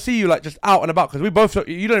 If I ever see you like just out and about, because we both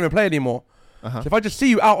you don't even play anymore. So if I just see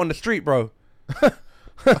you out on the street, bro,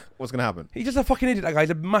 what's gonna happen? He's just a fucking idiot. That guy. He's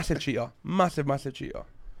a massive cheater. Massive cheater.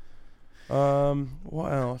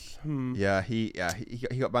 What else? Yeah, he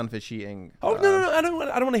got banned for cheating. Oh no! I don't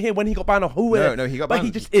want to hear when he got banned or who. No, he got banned. But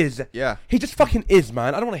he just is. Yeah. He just fucking is,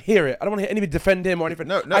 man. I don't want to hear it. I don't want to hear anybody defend him or anything.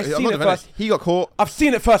 No. I've seen it first. He got caught. I've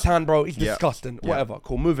seen it firsthand, bro. He's disgusting. Yeah. Whatever.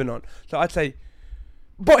 Cool. Moving on. So I'd say,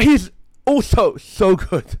 but he's also so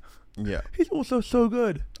good. Yeah. He's also so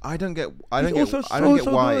good. I don't get why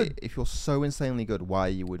good. If you're so insanely good, why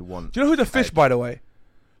you would want. Do you know who's a fish, by the way?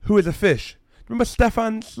 Who is a fish? Remember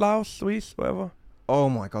Stefan Luis, whatever? Oh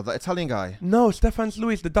my god, that Italian guy. No, Stefan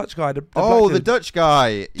Luis, the Dutch guy. The Dutch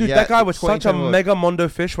guy. Dude, that guy was such a mega mondo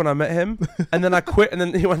fish when I met him. And then I quit, and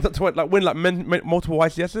then he went up to win multiple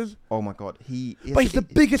YCSs. Oh my god, he's the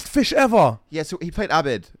biggest fish ever. Yeah, so he played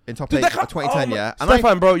Abid in top 8 in 2010. And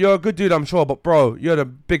Stefan, bro, you're a good dude, I'm sure, but bro, you're the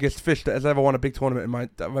biggest fish that has ever won a big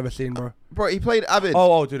tournament that I've ever seen, bro. Bro, he played Abid.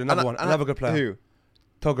 Oh, dude, another good player. Who?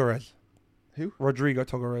 Togarez. Who? Rodrigo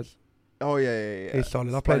Togarez. Oh yeah. He's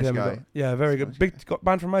solid. I played him. Yeah, very good. Got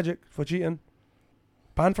banned from Magic for cheating.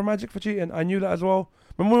 Banned from Magic for cheating. I knew that as well.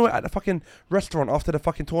 Remember when we were at the fucking restaurant after the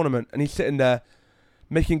fucking tournament and he's sitting there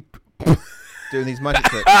making doing these magic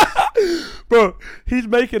tricks. Bro, he's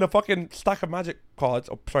making a fucking stack of Magic cards,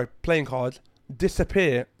 playing cards,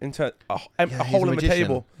 disappear into a hole in the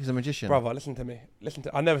table. He's a magician. Brother, listen to me.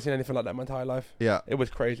 I've never seen anything like that in my entire life. Yeah. It was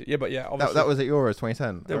crazy. Yeah, but yeah, obviously. That was at Euros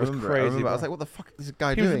 2010. It was crazy. I was like, what the fuck is this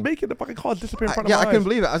guy doing? He was making the fucking cards disappear in front of my eyes. Yeah, I couldn't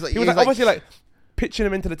believe it. I was like, he was obviously like pitching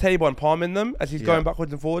them into the table and palming them as he's going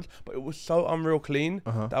backwards and forwards, but it was so unreal clean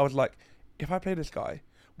that I was like, if I play this guy,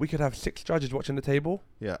 we could have 6 judges watching the table.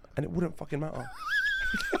 Yeah. And it wouldn't fucking matter.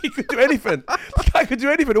 He could do anything. This guy could do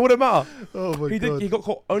anything. It wouldn't matter. Oh my god. He got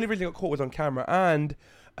caught. Only reason he got caught was on camera, and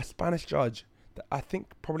a Spanish judge that I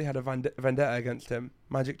think probably had a vendetta against him,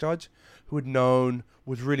 Magic judge, who had known,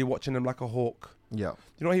 was really watching him like a hawk. Yeah. Do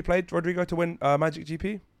you know what he played, Rodrigo, to win Magic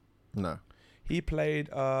GP? No. He played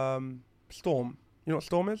Storm. You know what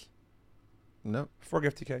Storm is? No. Frog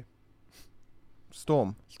FTK.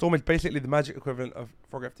 Storm is basically the Magic equivalent of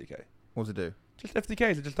Frog FTK. What does it do? Just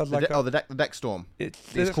FTKs. It just does the deck Storm.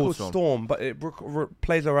 It's called Storm, but it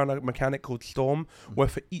plays around a mechanic called Storm, where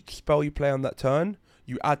for each spell you play on that turn,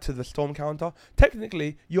 you add to the Storm counter.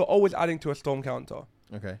 Technically, you're always adding to a Storm counter.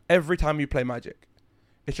 Okay. Every time you play Magic.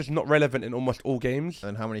 It's just not relevant in almost all games.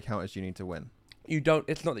 And how many counters do you need to win?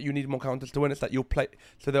 It's not that you need more counters to win. It's that you'll play.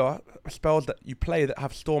 So there are spells that you play that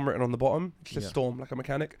have Storm written on the bottom. It's just Storm, like a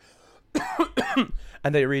mechanic.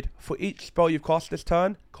 And they read, for each spell you've cast this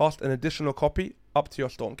turn, cast an additional copy up to your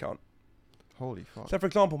Storm count. Holy fuck. So for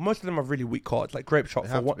example, most of them are really weak cards, like Grape Shot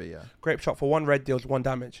for one. Grape Shot for 1 red deals 1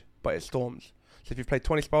 damage, but it storms. So if you've played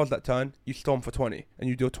 20 spells that turn, you storm for 20, and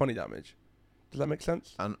you deal 20 damage. Does that make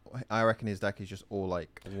sense? And I reckon his deck is just all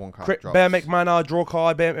like 1 card drops. Bear make mana, draw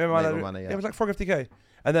card, bear mana. Mana, yeah. It was like Frog FTK.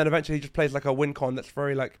 And then eventually he just plays like a win con that's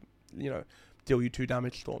very like, deal you 2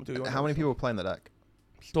 damage, storm. How many people are playing the deck?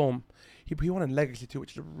 Storm. He won in Legacy too,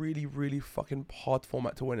 which is a really, really fucking hard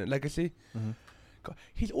format to win in Legacy. Mm-hmm. God,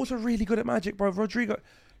 he's also really good at Magic, bro. Rodrigo.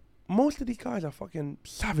 Most of these guys are fucking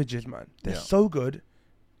savages, man. They're so good,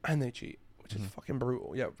 and they cheat, which is fucking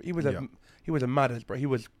brutal. Yeah, he was a madness, bro. He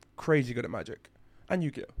was crazy good at Magic, and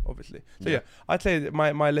Yu-Gi-Oh, obviously. So I'd say that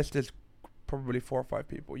my list is probably 4 or 5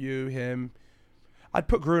 people. You, him. I'd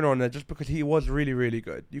put Gruner on there just because he was really, really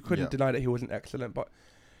good. You couldn't deny that he wasn't excellent, but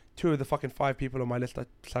 2 of the fucking 5 people on my list are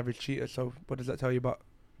savage cheaters. So what does that tell you about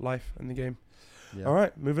life and the game? Yeah. All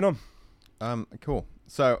right, moving on. Cool.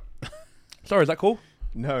 So, sorry, is that cool?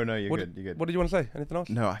 No, you're good. You're good. What did you want to say? Anything else?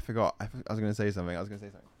 No, I forgot. I was going to say something.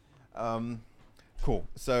 Cool.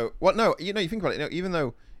 So, what? No, you think about it. Even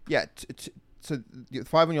though, so the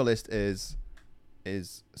 5 on your list is.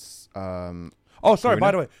 Oh, sorry. Gruner?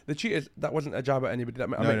 By the way, the cheaters. That wasn't a jab at anybody.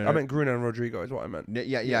 I meant Gruner and Rodrigo is what I meant.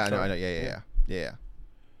 Yeah. I know. Yeah.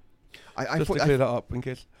 I thought to clear that up in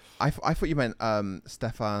case. I thought you meant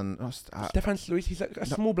Stefan. Stefan Sluis. He's like a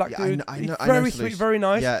small black dude. I know, he's very sweet, very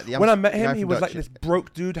nice. Yeah, when I met him, he was like this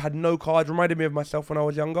broke dude, had no cards. Reminded me of myself when I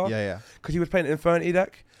was younger. Yeah. Because he was playing an Infernity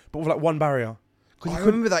deck, but with like 1 barrier. I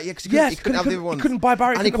remember that. Yeah, because he couldn't have the other ones. He couldn't buy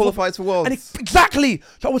barriers. And he qualifies for Worlds. Exactly.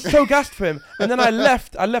 So I was so gassed for him. And then I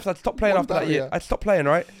left. I stopped playing after that year. I stopped playing,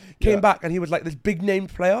 right? Came back and he was like this big name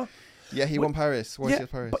player. Yeah, he won Paris.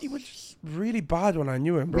 Paris. But he was just really bad when I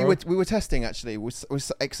knew him, bro. We were testing actually with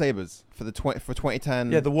X-Sabers for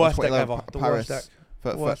 2010. Yeah, the worst deck ever. The Paris.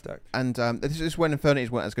 Worst deck. And this is when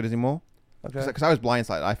Infinities weren't as good anymore. Okay. Because I was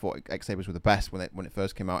blindsided. I thought X-Sabers were the best when it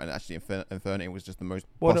first came out, and actually Infernity was just the most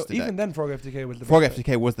busted even deck. then Frog FTK was the Frog best. Frog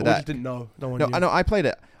FTK was the deck. We just didn't know. No one knew. I know. I played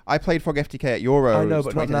it. I played Frog FTK at Euros. I know,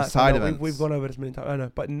 but not Nats. Side events. We've gone over this many times. I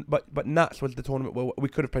know, but Nats was the tournament where we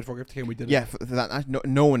could have played Frog FTK and we didn't. Yeah, for that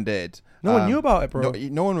no one did. No one knew about it, bro.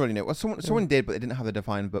 No one really knew. Well, someone did, but they didn't have the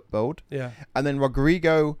defined build. Yeah. And then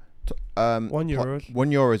Rodrigo won Euros. Won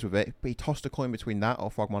Euros with it, but he tossed a coin between that or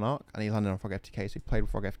Frog Monarch, and he landed on Frog FTK, so he played with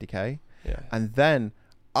Frog FTK. Yeah. And then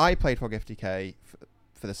I played Frog FTK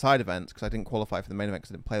for the side events because I didn't qualify for the main event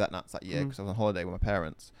because I didn't play that Nats that year because I was on holiday with my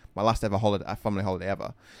parents. My last ever family holiday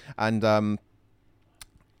ever. And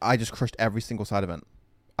I just crushed every single side event.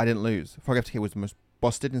 I didn't lose. Frog FTK was the most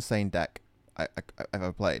busted, insane deck I've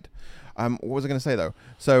ever played. What was I going to say, though?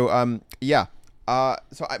 So,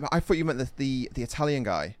 so I thought you meant the Italian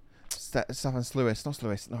guy. Stefan Sluis. Not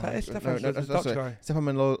Sluis. No, that is Stefan Sluis, the Dutch guy. Stefan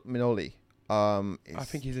Minoli. I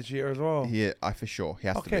think he's a cheater as well. Yeah, for sure. He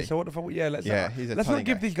has to be. Okay, so what the fuck? Yeah, let's not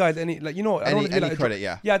give guy. These guys any, like, you know, any credit,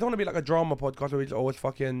 yeah. Yeah, I don't want to be like a drama podcast where we just always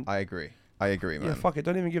fucking... I agree, man. Yeah, fuck it.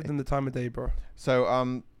 Don't even give them the time of day, bro.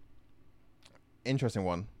 So, interesting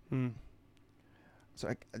one.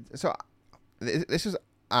 So this was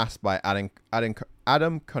asked by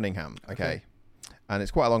Adam Cunningham, okay? And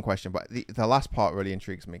it's quite a long question, but the last part really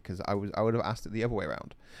intrigues me because I would have asked it the other way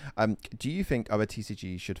around. Do you think other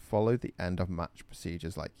TCGs should follow the end of match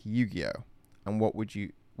procedures like Yu-Gi-Oh? And what would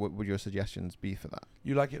your suggestions be for that?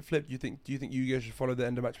 You like it flipped? Do you think Yu-Gi-Oh should follow the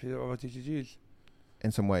end of match procedures of other TCGs?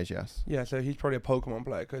 In some ways, yes. Yeah, so he's probably a Pokemon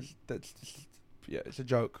player because it's a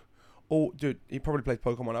joke. Oh, dude, he probably plays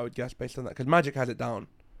Pokemon, I would guess, based on that because Magic has it down.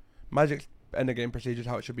 Magic's end of game procedures,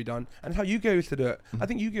 how it should be done, and how Yu-Gi-Oh used to do it. I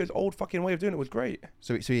think Yu-Gi-Oh's old fucking way of doing it was great.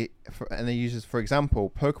 So and they uses, for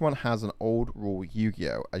example, Pokemon has an old rule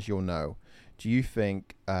Yu-Gi-Oh, as you'll know. Do you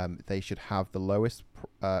think they should have the lowest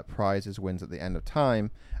prizes wins at the end of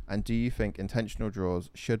time? And do you think intentional draws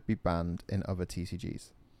should be banned in other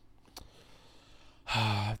TCGs?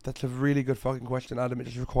 That's a really good fucking question, Adam. It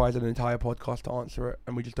just requires an entire podcast to answer it,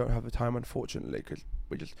 and we just don't have the time, unfortunately, because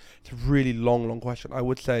it's a really long question. I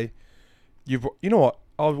would say, you know what?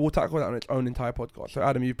 We'll tackle that on its own entire podcast. So,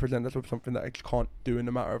 Adam, you present us with something that I just can't do in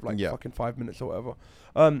a matter of fucking 5 minutes or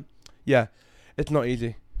whatever. Yeah, it's not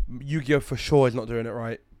easy. Yu-Gi-Oh for sure is not doing it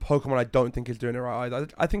right. Pokemon, I don't think is doing it right either.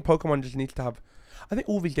 I think Pokemon just needs to have. I think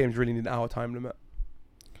all these games really need an hour time limit.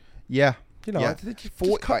 Yeah. You know, just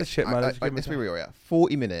cut the shit, man. Let's be real, yeah.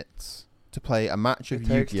 40 minutes to play a match of It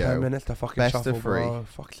takes 10 Yu-Gi-Oh! minutes to fucking best shuffle, of 3 bro.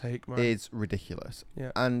 Fuck's sake, man. is ridiculous.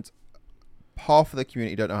 Yeah. And half of the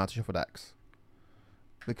community don't know how to shuffle decks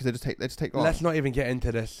because they just take long. Let's not even get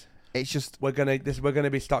into this. It's just We're gonna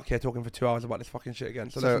be stuck here talking for 2 hours about this fucking shit again.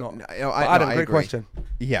 So let's not. Adam, Great question.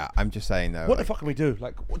 Yeah, I'm just saying though. What the fuck can we do?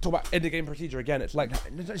 Like, talk about end of game procedure again? It's like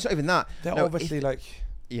It's not even that. they're No, obviously like.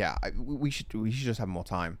 Yeah, we should just have more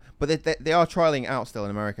time. But they are trialing it out still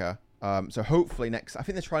in America. So hopefully I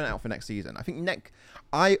think they're trying it out for next season. I think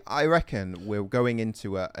I reckon we're going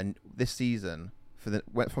into this season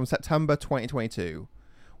from September 2022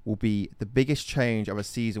 will be the biggest change of a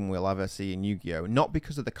season we'll ever see in Yu-Gi-Oh! Not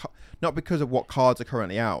because of what cards are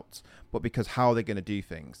currently out, but because how they're going to do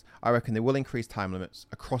things. I reckon they will increase time limits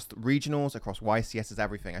across the regionals, across YCSs,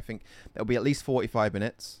 everything. I think there'll be at least 45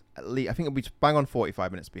 minutes. I think it'll be bang on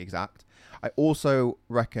 45 minutes to be exact. I also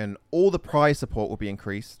reckon all the prize support will be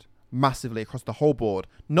increased massively across the whole board,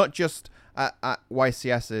 not just at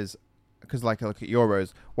YCSs, because like I look at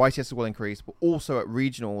Euros, YCSs will increase, but also at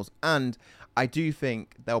regionals. And I do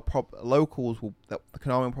think Konami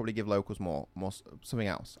will probably give locals more something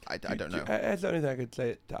else. I don't know. That's the only thing I could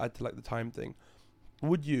say to add to like the time thing.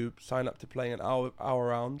 Would you sign up to playing an hour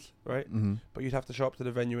rounds, right? Mm-hmm. But you'd have to show up to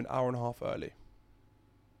the venue an hour and a half early.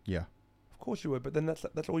 Yeah. Of course you would, but then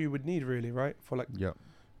that's all you would need really, right? For like, yeah,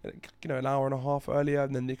 an hour and a half earlier,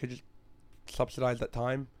 and then you could just subsidize that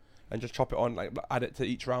time and just chop it on, like add it to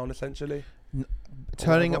each round essentially.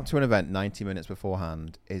 Turning up to an event 90 minutes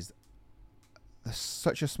beforehand is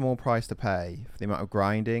such a small price to pay for the amount of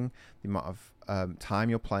grinding, the amount of time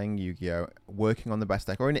you're playing Yu-Gi-Oh, working on the best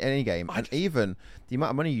deck or in any game, and even the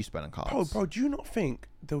amount of money you spend on cards. Bro, do you not think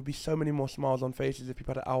there would be so many more smiles on faces if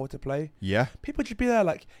people had an hour to play? Yeah. People would just be there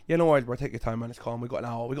like, yeah, no worries, bro, take your time, man, it's calm. We got an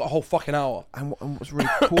hour. We got a whole fucking hour. And what's really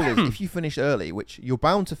cool is if you finish early, which you're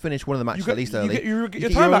bound to finish one of the matches at least early. You get your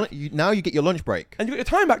time back. Now you get your lunch break. And you get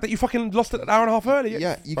your time back that you fucking lost it an hour and a half early.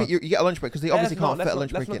 Yeah, you get a lunch break because they obviously can't fit a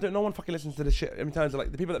lunch break in. No one fucking listens to this shit in terms of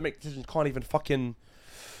like the people that make decisions can't even fucking...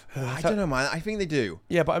 I don't know, man. I think they do.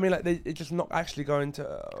 Yeah, but I mean, like, it's just not actually going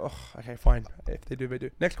to... okay, fine. If they do, they do.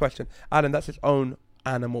 Next question. Adam, that's its own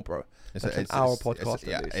animal, bro. It's an hour podcast.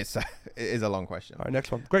 It is a long question. All right,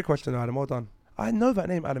 next one. Great question, Adam. Well done. I know that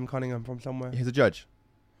name, Adam Cunningham, from somewhere. He's a judge.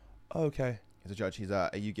 Okay. He's a judge. He's a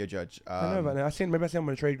Yu-Gi-Oh judge. I know that name. Maybe I see him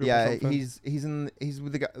on a trade group. Yeah, or something. he's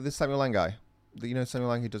with the Samuel Lang guy. Samuel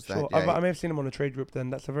Lang who does that. Sure. I may have seen him on a trade group. Then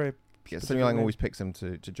that's a very... Yeah, Samuel Lang always picks him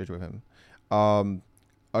to judge with him.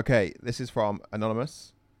 Okay, this is from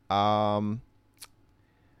Anonymous. How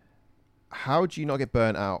do you not get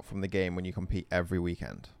burnt out from the game when you compete every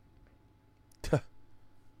weekend?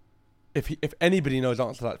 If anybody knows the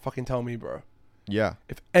answer to that, fucking tell me, bro. Yeah.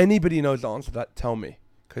 If anybody knows the answer to that, tell me.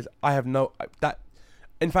 Because I have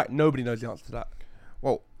in fact, nobody knows the answer to that.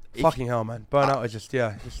 Well, fucking hell, man. Burnout is just...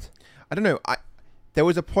 I don't know. There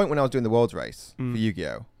was a point when I was doing the Worlds race for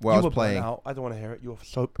Yu-Gi-Oh! Where I was playing... Out. I don't want to hear it. You were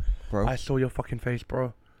so... Bro. I saw your fucking face,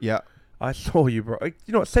 bro. Yeah. I saw you, bro.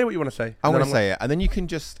 You know what? Say what you want to say. I'm going to say it. And then you can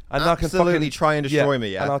just absolutely try and destroy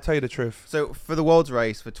me, yeah? And I'll tell you the truth. So, for the Worlds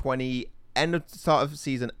race for start of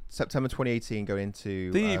season, September 2018, going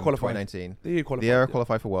into the 2019. The EU qualified. The era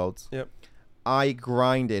qualified for Worlds. Yep. I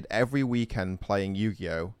grinded every weekend playing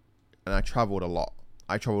Yu-Gi-Oh! And I travelled a lot.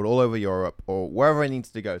 I travelled all over Europe or wherever I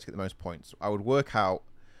needed to go to get the most points. I would work out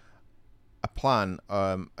a plan,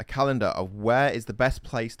 a calendar of where is the best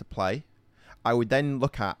place to play. I would then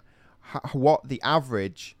look at what the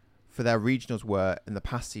average for their regionals were in the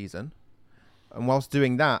past season. And whilst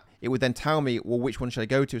doing that, it would then tell me, well, which one should I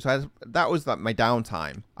go to? So that was like my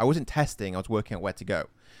downtime. I wasn't testing. I was working out where to go.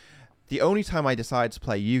 The only time I decided to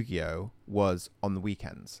play Yu-Gi-Oh! Was on the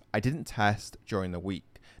weekends. I didn't test during the week.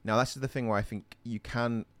 Now, that's the thing where I think you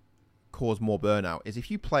can cause more burnout, is if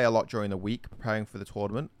you play a lot during the week preparing for the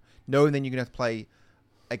tournament, knowing then you're going to have to play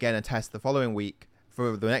again and test the following week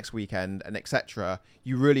for the next weekend and etc.,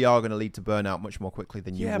 you really are going to lead to burnout much more quickly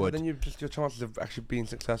than you would. Yeah, but then your chances of actually being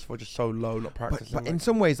successful are just so low, not practicing. But in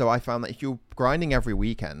some ways, though, I found that if you're grinding every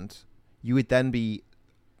weekend, you would then be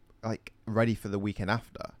like ready for the weekend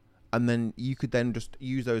after. And then you could then just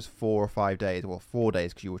use those 4 or 5 days, well, 4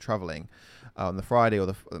 days because you were traveling on the Friday or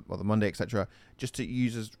the Monday, etc., just to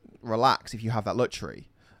use as relax if you have that luxury.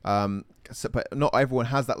 But not everyone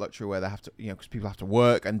has that luxury where they have to, because people have to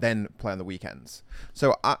work and then play on the weekends.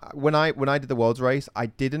 So when I did the Worlds race, I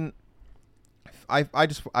got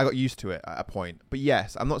used to it at a point. But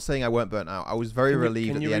yes, I'm not saying I weren't burnt out. I was very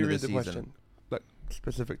relieved at the end of the season. Question, like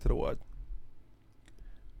specific to the word.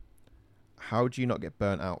 How do you not get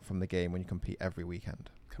burnt out from the game when you compete every weekend?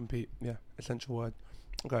 Compete, yeah, essential word.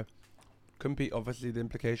 Okay. Compete, obviously the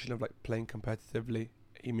implication of like playing competitively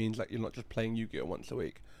he means like you're not just playing Yu-Gi-Oh once a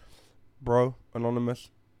week. Bro, Anonymous,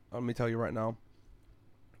 let me tell you right now,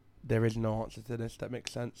 there is no answer to this that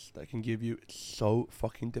makes sense, that I can give you. It's so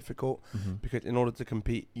fucking difficult because in order to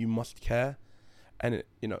compete, you must care. And,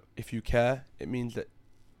 if you care, it means that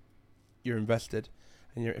you're invested.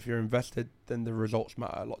 And if you're invested, then the results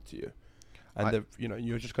matter a lot to you. And,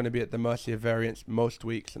 you're just going to be at the mercy of variance most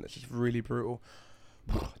weeks, and it's just really brutal.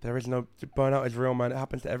 There is no... Burnout is real, man. It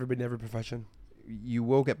happens to everybody in every profession. You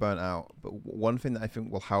will get burnt out, but one thing that I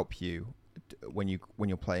think will help you when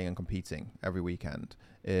you're playing and competing every weekend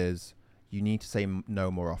is you need to say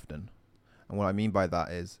no more often. And what I mean by that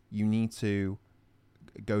is you need to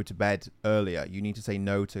go to bed earlier. You need to say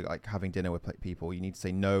no to like having dinner with people. You need to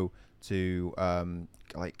say no to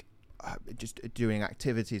just doing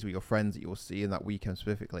activities with your friends that you'll see in that weekend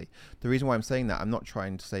specifically. The reason why I'm saying that, I'm not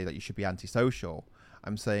trying to say that you should be antisocial.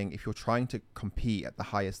 I'm saying if you're trying to compete at the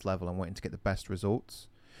highest level and wanting to get the best results,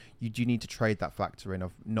 you do need to trade that factor in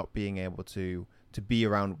of not being able to be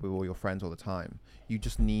around with all your friends all the time. You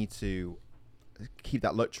just need to keep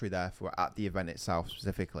that luxury there for at the event itself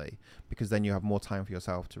specifically, because then you have more time for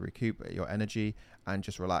yourself to recoup your energy and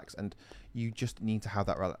just relax. And you just need to have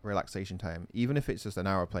that relaxation time, even if it's just an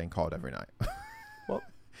hour playing COD every night. Well,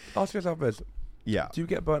 ask yourself this. Yeah. Do you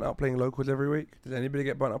get burnt out playing locals every week? Does anybody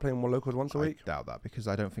get burnt out playing more locals once a week? I doubt that, because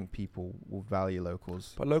I don't think people will value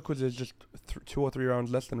locals. But locals is just 2 or 3 rounds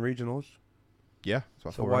less than regionals. Yeah.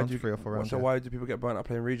 So why do 3 or 4 rounds? So why do people get burnt out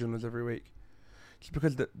playing regionals every week? Just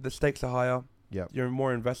because the stakes are higher. Yeah. You're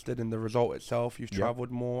more invested in the result itself. You've travelled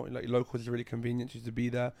more. Like locals is really convenient to be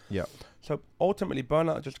there. Yeah. So ultimately,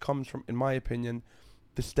 burnout just comes from, in my opinion,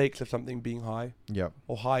 the stakes of something being high. Yeah.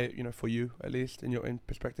 Or high, for you at least in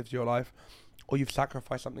perspective to your life, or you've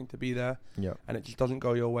sacrificed something to be there. Yeah. And it just doesn't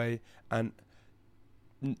go your way. And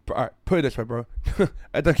alright, put it this way, bro.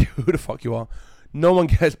 I don't care who the fuck you are. No one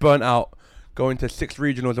gets burnt out going to 6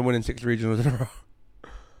 regionals and winning 6 regionals in a row.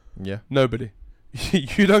 Yeah. Nobody.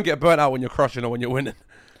 You don't get burnt out when you're crushing or when you're winning.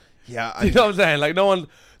 Yeah. You know what I'm saying? Like no one's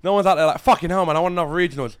out there like, fucking hell, man, I want another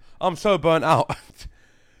regionals. I'm so burnt out. Do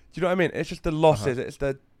you know what I mean? It's just the losses. It's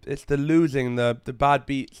the losing, the bad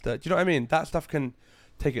beats. Do you know what I mean? That stuff can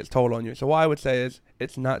take its toll on you. So what I would say is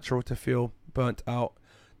it's natural to feel burnt out.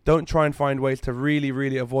 Don't try and find ways to really,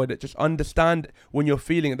 really avoid it. Just understand when you're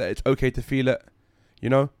feeling it that it's okay to feel it,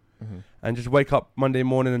 and just wake up Monday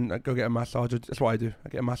morning and go get a massage. That's what I do. I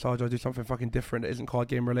get a massage. I do something fucking different that isn't card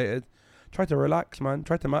game related. Try to relax, man.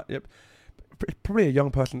 Probably a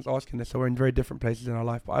young person's asking this, so we're in very different places in our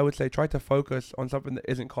life. But I would say try to focus on something that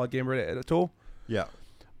isn't card game related at all. Yeah.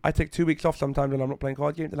 I take 2 weeks off sometimes when I'm not playing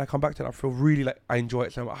card games, and I come back to it and I feel really like I enjoy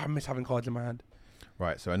it so much. I miss having cards in my hand.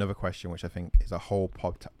 Right. So another question, which I think is a whole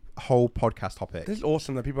podcast topic. This is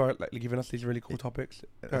awesome that people are like giving us these really cool topics.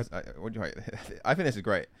 I think this is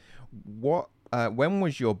great. When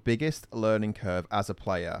was your biggest learning curve as a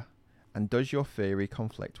player, and does your theory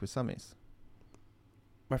conflict with Sammy's?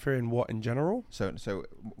 My theory in what in general? So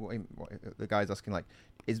the guy's asking like,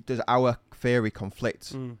 does our theory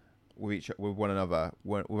conflict with one another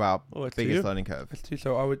with our biggest learning curve? It's 2.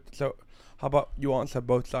 So how about you answer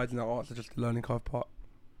both sides and I'll answer just the learning curve part.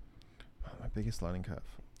 My biggest learning curve.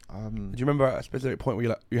 Do you remember a specific point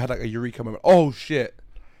where you had like a eureka moment? Oh shit!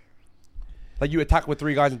 Like you attacked with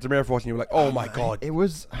 3 guys in Tamir Force and you were like, oh my god! It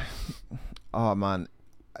was, oh man.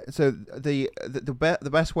 So the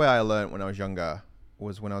best way I learned when I was younger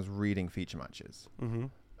was when I was reading feature matches. Mm-hmm.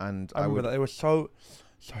 And I remember that they were so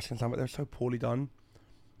they were so poorly done.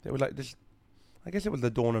 It was like this. I guess it was the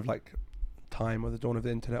dawn of like time or the dawn of the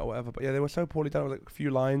internet or whatever. But yeah, they were so poorly done. It was like a few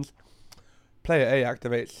lines. Player A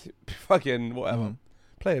activates fucking whatever. Mm-hmm.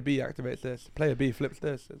 Player B activates this. Player B flips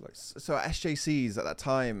this. It's like so at SJCs at that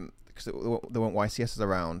time, because there weren't YCSs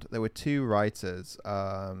around, there were 2 writers.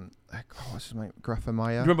 What's his name?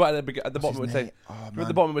 Graffamaya. You remember at the bottom it would say. At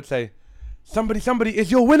the bottom it would say, "Somebody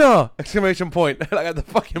is your winner!" Exclamation point. Like at the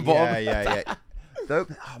fucking bottom. Yeah. Oh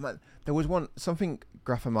man, there was something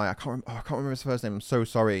Graffamaya. I can't remember his first name. I'm so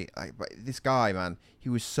sorry. But this guy, man, he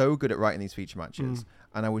was so good at writing these feature matches,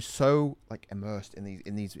 and I was so like immersed in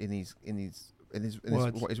his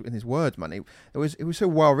words, man. It was so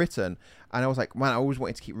well written, and I was like, man, I always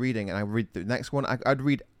wanted to keep reading, and I read the next one. I'd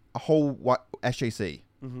read a whole SJC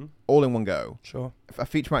all in one go. Sure. A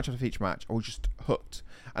feature match after feature match, I was just hooked,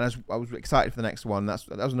 and I was excited for the next one. That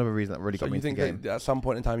was another reason that really got me into the game. That at some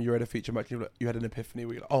point in time, you read a feature match, you had an epiphany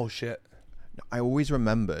where you're like, oh shit. I always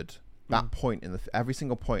remembered that point in every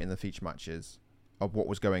single point in the feature matches of what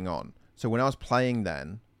was going on. So when I was playing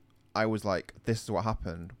then, I was like, this is what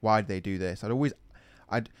happened. Why did they do this?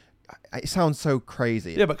 It sounds so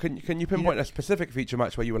crazy. Yeah, but can you pinpoint a specific feature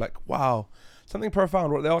match where you were like, wow, something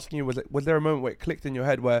profound. What they're asking you was there a moment where it clicked in your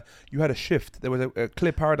head where you had a shift? There was a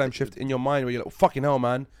clear paradigm shift in your mind where you're like, fucking hell,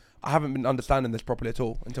 man, I haven't been understanding this properly at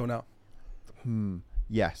all until now.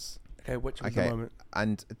 Yes. Okay, which was the moment?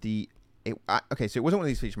 And okay, so it wasn't one of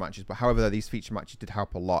these feature matches, but however, these feature matches did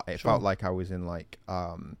help a lot. It felt like I was in like,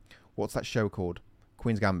 what's that show called?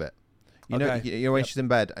 Queen's Gambit. You know when she's in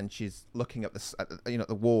bed and she's looking at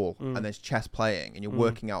the wall and there's chess playing and you're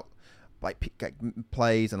working out like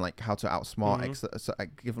plays and like how to outsmart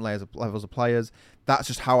different levels of players. That's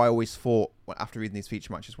just how I always thought after reading these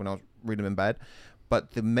feature matches when I was reading them in bed.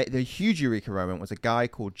 But the huge eureka moment was a guy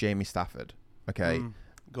called Jamie Stafford. Okay,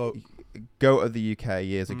 goat of the UK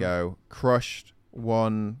years ago, crushed,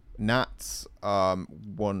 won Nats,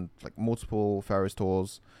 won like multiple Ferris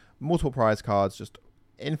tours, multiple prize cards, just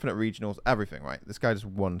infinite regionals, everything. Right, this guy just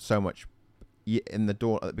won so much at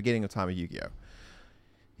the beginning of time of Yu-Gi-Oh.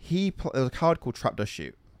 There was a card called Trap Dust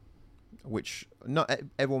Shoot, which not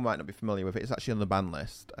everyone might not be familiar with. It's actually on the ban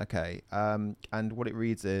list. Okay, and what it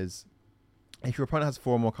reads is, if your opponent has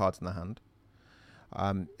 4 or more cards in their hand,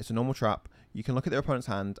 it's a normal trap. You can look at their opponent's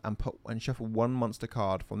hand and shuffle 1 monster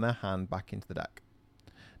card from their hand back into the deck.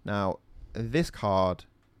 Now, this card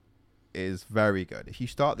is very good. If you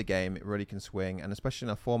start the game, it really can swing, and especially in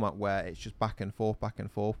a format where it's just back and forth,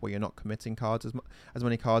 where you're not committing cards as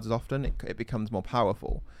many cards as often, it becomes more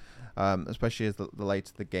powerful, especially as the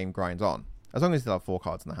later the game grinds on. As long as they have 4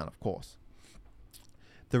 cards in the hand, of course.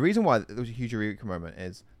 The reason why there was a huge eureka moment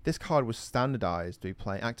is this card was standardized to be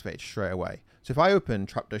playing activated straight away. So if I open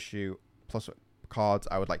Trap Dust Shoot plus cards,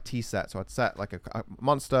 I would like T-set. So I'd set like a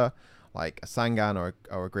monster, like a Sangan or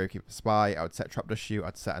a Gravekeeper Spy. I would set Trap Dust Shoot.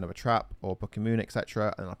 I'd set another trap or Book of Moon,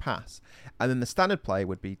 etc. And then I pass. And then the standard play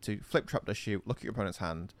would be to flip Trap Dust Shoot, look at your opponent's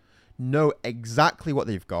hand, know exactly what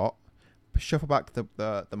they've got, shuffle back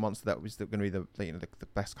the monster that was going to be the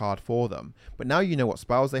best card for them. But now you know what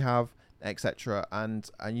spells they have, etc. And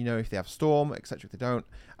you know if they have Storm, etc. If they don't,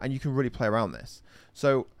 and you can really play around this.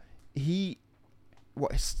 So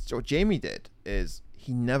what Jamie did is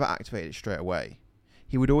he never activated it straight away.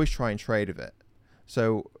 He would always try and trade with it.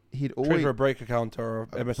 So he'd always trade for a breaker counter or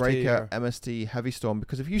MST. Breaker, MST, Heavy Storm,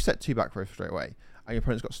 because if you set 2 back row straight away and your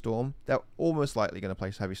opponent's got Storm, they're almost likely going to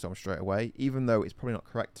place Heavy Storm straight away, even though it's probably not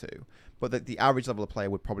correct to. But the average level of player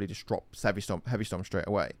would probably just drop Heavy Storm straight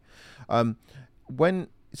away.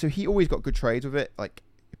 So he always got good trades with it. Like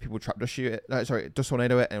people would Trap Dust Shoot it, Dust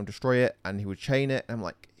Tornado it, and he'll destroy it, and he would chain it. And I'm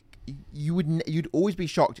like, you'd always be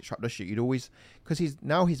shocked at Trap Dust Shoot. You'd always, because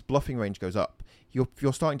his bluffing range goes up.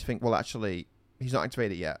 You're starting to think, well, actually, he's not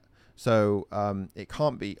activated yet, so it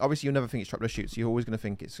can't be. Obviously, you'll never think it's Trap Dust Shoot, so you're always going to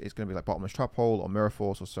think it's going to be like Bottomless Trap Hole or Mirror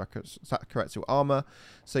Force or Sakuretsu Armor.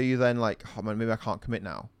 So you then like, oh man, maybe I can't commit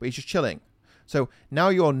now. But he's just chilling. So now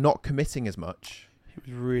you're not committing as much.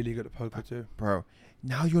 He was really good at poker too, bro.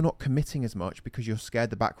 Now you're not committing as much because you're scared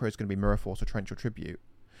the back row is going to be Mirror Force or Torrential Tribute.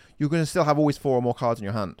 You're going to still have always 4 or more cards in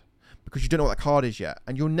your hand because you don't know what that card is yet.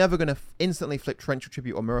 And you're never going to instantly flip Torrential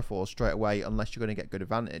Tribute or Mirror Force straight away unless you're going to get good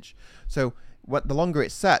advantage. So the longer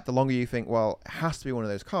it's set, the longer you think, well, it has to be one of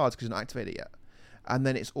those cards because you're not activated yet. And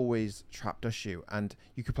then it's always Trap Dust Shoot. And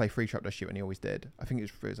you could play free Trap Dust Shoot, and he always did. I think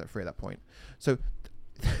it was like free at that point. So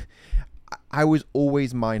I was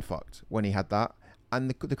always mind-fucked when he had that. And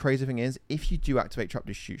the crazy thing is, if you do activate Trap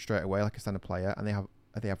Dust Shoot straight away, like a standard player, and they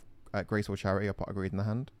have Graceful Charity or Pot of Greed in the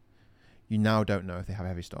hand, you now don't know if they have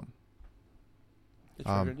Heavy Storm. It's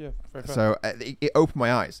very good, yeah. Very fair. So it opened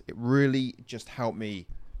my eyes. It really just helped me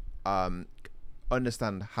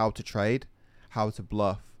understand how to trade, how to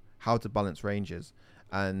bluff, how to balance ranges,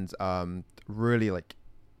 and really like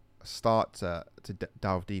start to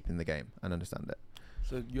delve deep in the game and understand it.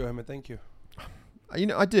 So, Johan, thank you.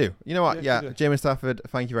 I do. You know what? Yeah, Jamie Stafford,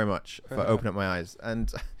 thank you very much for opening up my eyes. And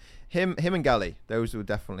him and Gally, those were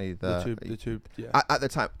definitely the two. Yeah. At the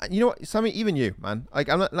time, and you know what, Sammy, even you, man. Like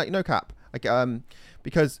I'm not like no cap. Like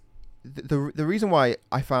because the reason why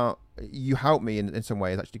I found you helped me in some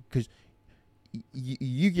way is actually because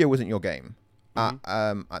Yu-Gi-Oh wasn't your game.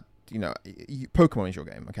 Pokemon is your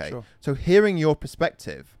game, okay? Sure. So hearing your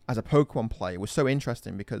perspective as a Pokemon player was so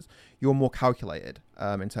interesting because you're more calculated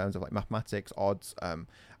in terms of like mathematics, odds, and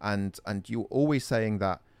you're always saying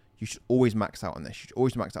that you should always max out on this. You should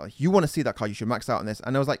always max out. Like, you want to see that card, you should max out on this.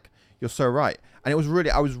 And I was like, you're so right. And I was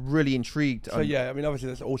really intrigued. So yeah, I mean, obviously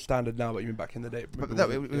that's all standard now, but even back in the day. But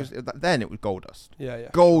then it was Goldust. Yeah.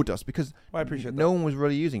 Goldust, because I appreciate no one was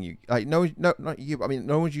really using you. Like not you. I mean,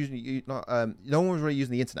 no one was using you. No one was really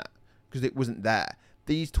using the internet because it wasn't there.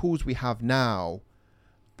 These tools we have now,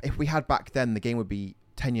 if we had back then, the game would be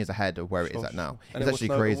 10 years ahead of where it is at now. And it's actually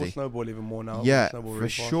crazy. It will snowball even more now. Yeah, for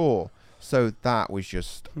sure. So that was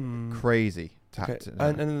just crazy. Okay.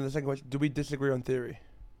 And then the second question: do we disagree on theory?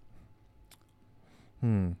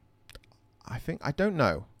 I don't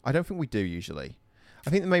know. I don't think we do usually. I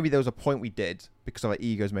think that maybe there was a point we did because our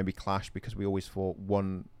egos maybe clashed because we always thought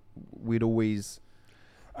we'd always.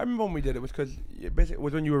 I remember when we did it was because basically it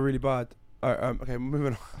was when you were really bad. Okay,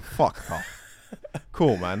 moving on. Fuck off.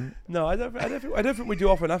 Cool, man. No, I don't think we do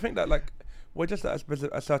often. I think that like we're just at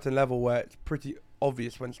a certain level where it's pretty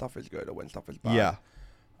obvious when stuff is good or when stuff is bad. Yeah.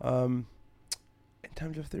 In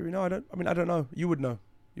terms of theory, no, I don't know. You would know.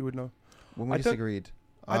 When we disagreed.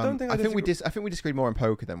 I don't think I think we disagreed more in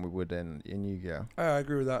poker than we would in Yu-Gi-Oh. I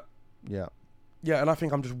agree with that. Yeah. Yeah, and I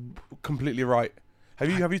think I'm just completely right. Have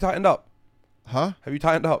you tightened up? Huh? Have you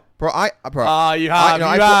tightened up? Bro, you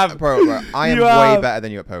have. Bro, I am way better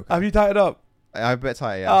than you at poker. Have you tightened up? I'm a bit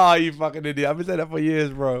tighter, yeah. You fucking idiot. I've been saying that for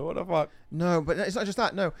years, bro. What the fuck? No, but it's not just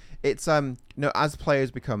that. No, it's as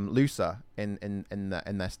players become looser in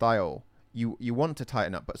their style, you want to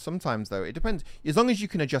tighten up, but sometimes though it depends. As long as you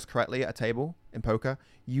can adjust correctly at a table in poker,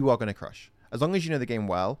 you are going to crush. As long as you know the game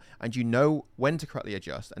well and you know when to correctly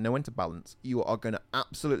adjust and know when to balance, you are going to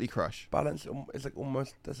absolutely crush. Balance is like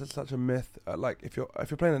almost such a myth. Like if you're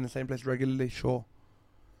playing in the same place regularly, sure.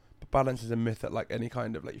 But balance is a myth at like any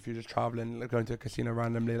kind of like if you're just traveling, like going to a casino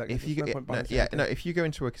randomly. Like if you if you go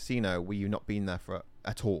into a casino where you've not been there for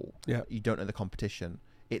at all, you don't know the competition.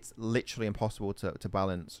 It's literally impossible to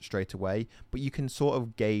balance straight away, but you can sort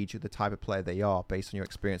of gauge the type of player they are based on your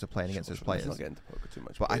experience of playing against those players. Let's not get into poker too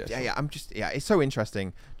much. But it's so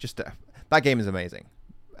interesting. Just that game is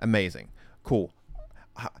amazing, cool.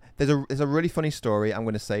 There's a really funny story I'm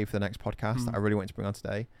going to save for the next podcast that I really want to bring on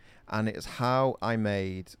today, and it's how I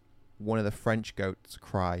made one of the French goats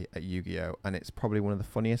cry at Yu-Gi-Oh, and it's probably one of the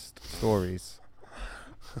funniest stories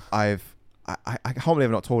I can't believe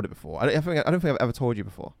I've not told it before. I don't think I've ever told you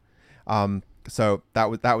before. So that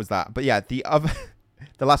was that. But yeah, the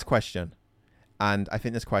last question, and I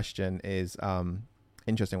think this question is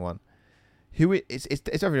interesting one.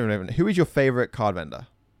 It's everyone. Who is your favorite card vendor?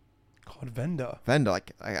 Card vendor.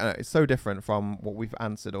 Like I know it's so different from what we've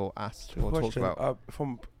answered or asked or talked about.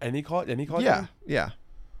 From any card. Yeah.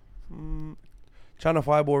 Channel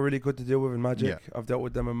Fireball are really good to deal with in Magic. Yeah. I've dealt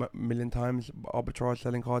with them a million times. Arbitrage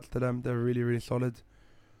selling cards to them. They're really, really solid.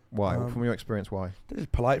 Why? From your experience, why? They're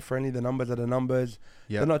just polite, friendly. The numbers are the numbers.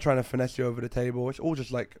 Yeah. They're not trying to finesse you over the table. It's all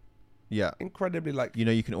just like incredibly like...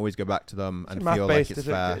 you can always go back to them and feel like it's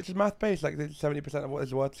fair. It's just math-based. Like 70% of what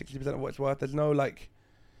it's worth, 60% of what it's worth. There's no like...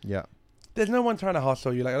 Yeah. There's no one trying to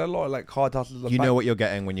hustle you. Like a lot of like card hustlers. You know what you're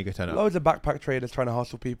getting when you get turn up. Loads of backpack traders trying to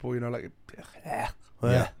hustle people. Like... Yeah.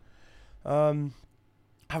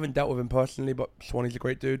 Haven't dealt with him personally, but Swanee's a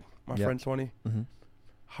great dude. My friend Swanee. Mm-hmm.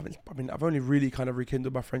 I've only really kind of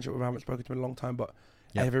rekindled my friendship with him. I haven't spoken to him in a long time, but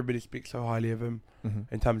everybody speaks so highly of him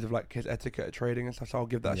in terms of like his etiquette of trading and stuff. So I'll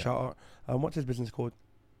give that a shout out. What's his business called?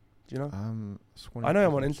 Do you know? Swanee I know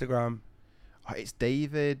him on Instagram. It's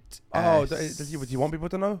David. Does he want people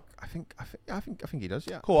to know? I think he does.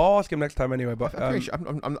 Yeah. Cool. I'll ask him next time anyway. But I'm pretty sure,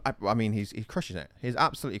 I mean, he's crushing it. He's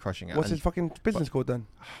absolutely crushing it. What's his fucking business called then?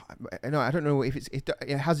 No, I don't know if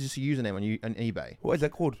it has just a username on eBay. What is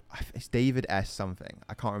it called? It's David S something.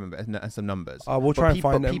 I can't remember. And some numbers. We'll try and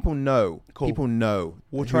find it. People know. Cool. People know.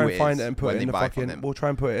 We'll try and find it and put it in the fucking. We'll try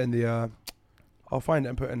and put it in the. I'll find it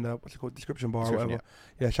and put it in the description bar or whatever.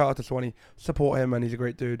 Yeah. Shout out to Swanee. Support him, and he's a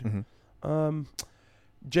great dude.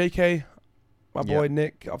 JK, my boy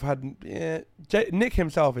Nick. I've had Nick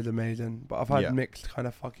himself is amazing, but I've had mixed kind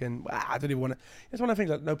of fucking. I don't even want to. It's one of the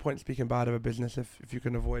things like no point speaking bad of a business if you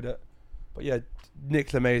can avoid it. But yeah,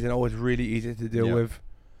 Nick's amazing. Always really easy to deal with.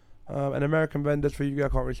 And American vendors for you, I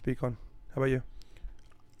can't really speak on. How about you?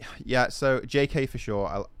 Yeah, so JK for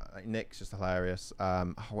sure. Nick's just hilarious.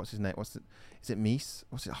 What's his name? Is it Mies?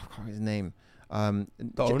 I can't remember his name.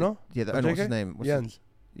 The owner? Yeah, the owner. What's his name? Jens.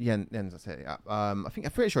 Jens, that's it. Yeah. I'm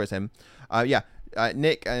pretty sure it's him.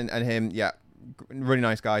 Nick and him. Yeah, really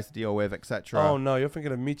nice guys to deal with, etc. Oh no, you're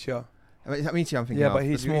thinking of Michia. Is that Michia I'm thinking of? Yeah, but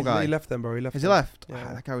he's the small guy. He left them, bro. Has he left?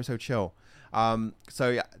 Yeah. That guy was so chill.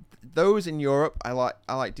 Those in Europe, I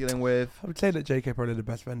like dealing with. I would say that JK probably the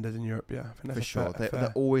best vendors in Europe. Yeah, I think that's for sure.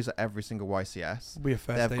 They're always at every single YCS. Be a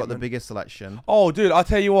fair They've statement. got the biggest selection. Oh, dude, I'll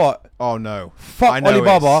tell you what. Oh no, fuck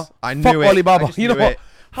Alibaba. I knew it. Alibaba. You know what?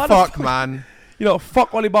 Fuck man. You know,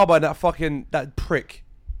 fuck Alibaba and that prick.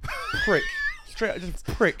 Straight up, just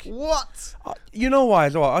prick. What? You know why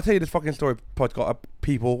as well? I'll tell you this fucking story, podcast,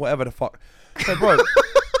 people, whatever the fuck. So, bro,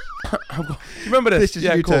 you remember this? This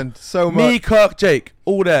just turned so much. Me, Kirk, Jake,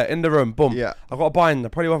 all there in the room. Boom. Yeah. I've got a binder,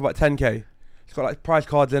 probably worth about 10k. It's got like prize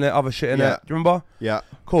cards in it, other shit in it. Do you remember? Yeah.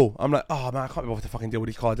 Cool. I'm like, oh man, I can't be bothered to fucking deal with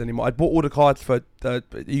these cards anymore. I bought all the cards for the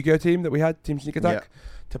Yu-Gi-Oh team that we had, Team Sneak Attack,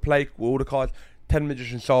 to play with all the cards. 10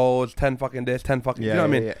 Magician Souls, 10 fucking this, 10 fucking... you know what I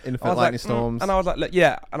mean? Yeah. Infinite Lightning Storms. And I was like,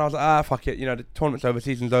 and I was like, fuck it. You know, the tournament's over,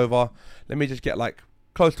 season's over. Let me just get like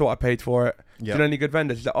close to what I paid for it. Do you know any good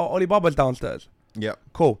vendors? He's like, Alibaba's downstairs. Yep.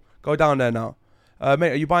 Cool. Go down there now.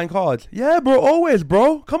 Mate, are you buying cards? Yeah, bro. Always,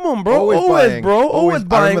 bro. Come on, bro. Always buying. Bro. Always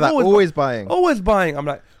buying. Always buying. Always buying. I'm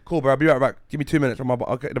like, cool, bro. I'll be right back. Give me 2 minutes.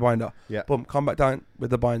 I'll get the binder. Yeah. Boom. Come back down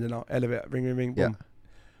with the binder now. Elevate. Ring. Boom. Yeah.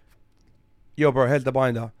 Yo, bro. Here's the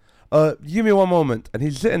binder. Give me 1 moment. And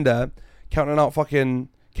he's sitting there counting out fucking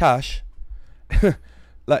cash.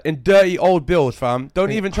 Like in dirty old bills, fam.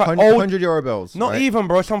 Don't even try 100 euro bills. Not even,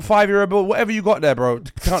 bro. Some €5 bill, whatever you got there, bro.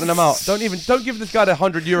 Counting them out. Don't give this guy the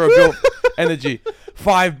 €100 bill energy.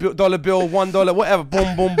 $5 bill, $1, whatever.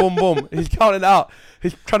 Boom, boom, boom, boom. He's counting it out.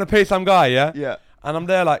 He's trying to pay some guy, yeah. Yeah. And I'm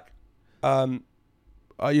there like,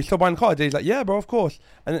 are you still buying cards? He's like, yeah, bro, of course.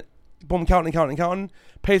 And then, boom, counting.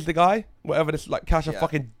 Pays the guy whatever this like cash of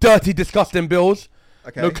fucking dirty, disgusting bills.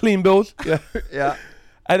 Okay. No clean bills. Yeah. Yeah.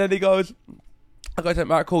 And then he goes, I go to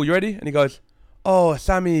him, alright, cool, you ready? And he goes, oh,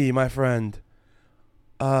 Sammy, my friend.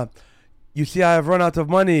 You see, I have run out of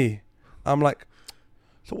money. I'm like,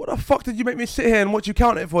 so what the fuck did you make me sit here and watch you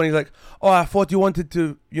count it for? And he's like, oh, I thought you wanted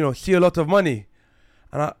to, see a lot of money.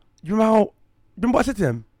 And you remember what I said to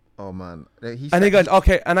him? Oh man. And he goes,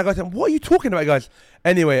 okay. And I go to him, what are you talking about? He goes,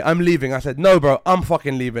 anyway, I'm leaving. I said, no, bro, I'm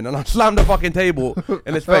fucking leaving. And I slammed the fucking table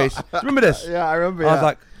in his face. Remember this? Yeah, I remember. I was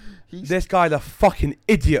like, this guy's a fucking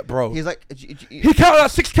idiot, bro. He's like, he counted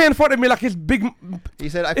out 6K in front of me like his big. He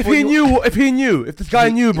said, if this guy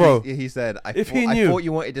knew, bro. He said, I thought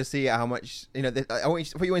you wanted to see how much, I thought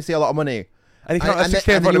you wanted to see a lot of money. And he counted out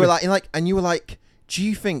 6K in front of me. And you were like, do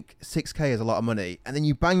you think 6K is a lot of money? And then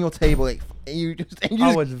you bang your table, like,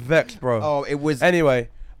 I was vexed, bro. Oh, it was. Anyway,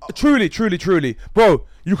 truly, bro.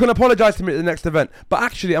 You can apologize to me at the next event, but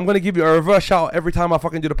actually, I'm gonna give you a reverse shout out every time I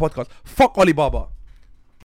fucking do the podcast. Fuck Alibaba.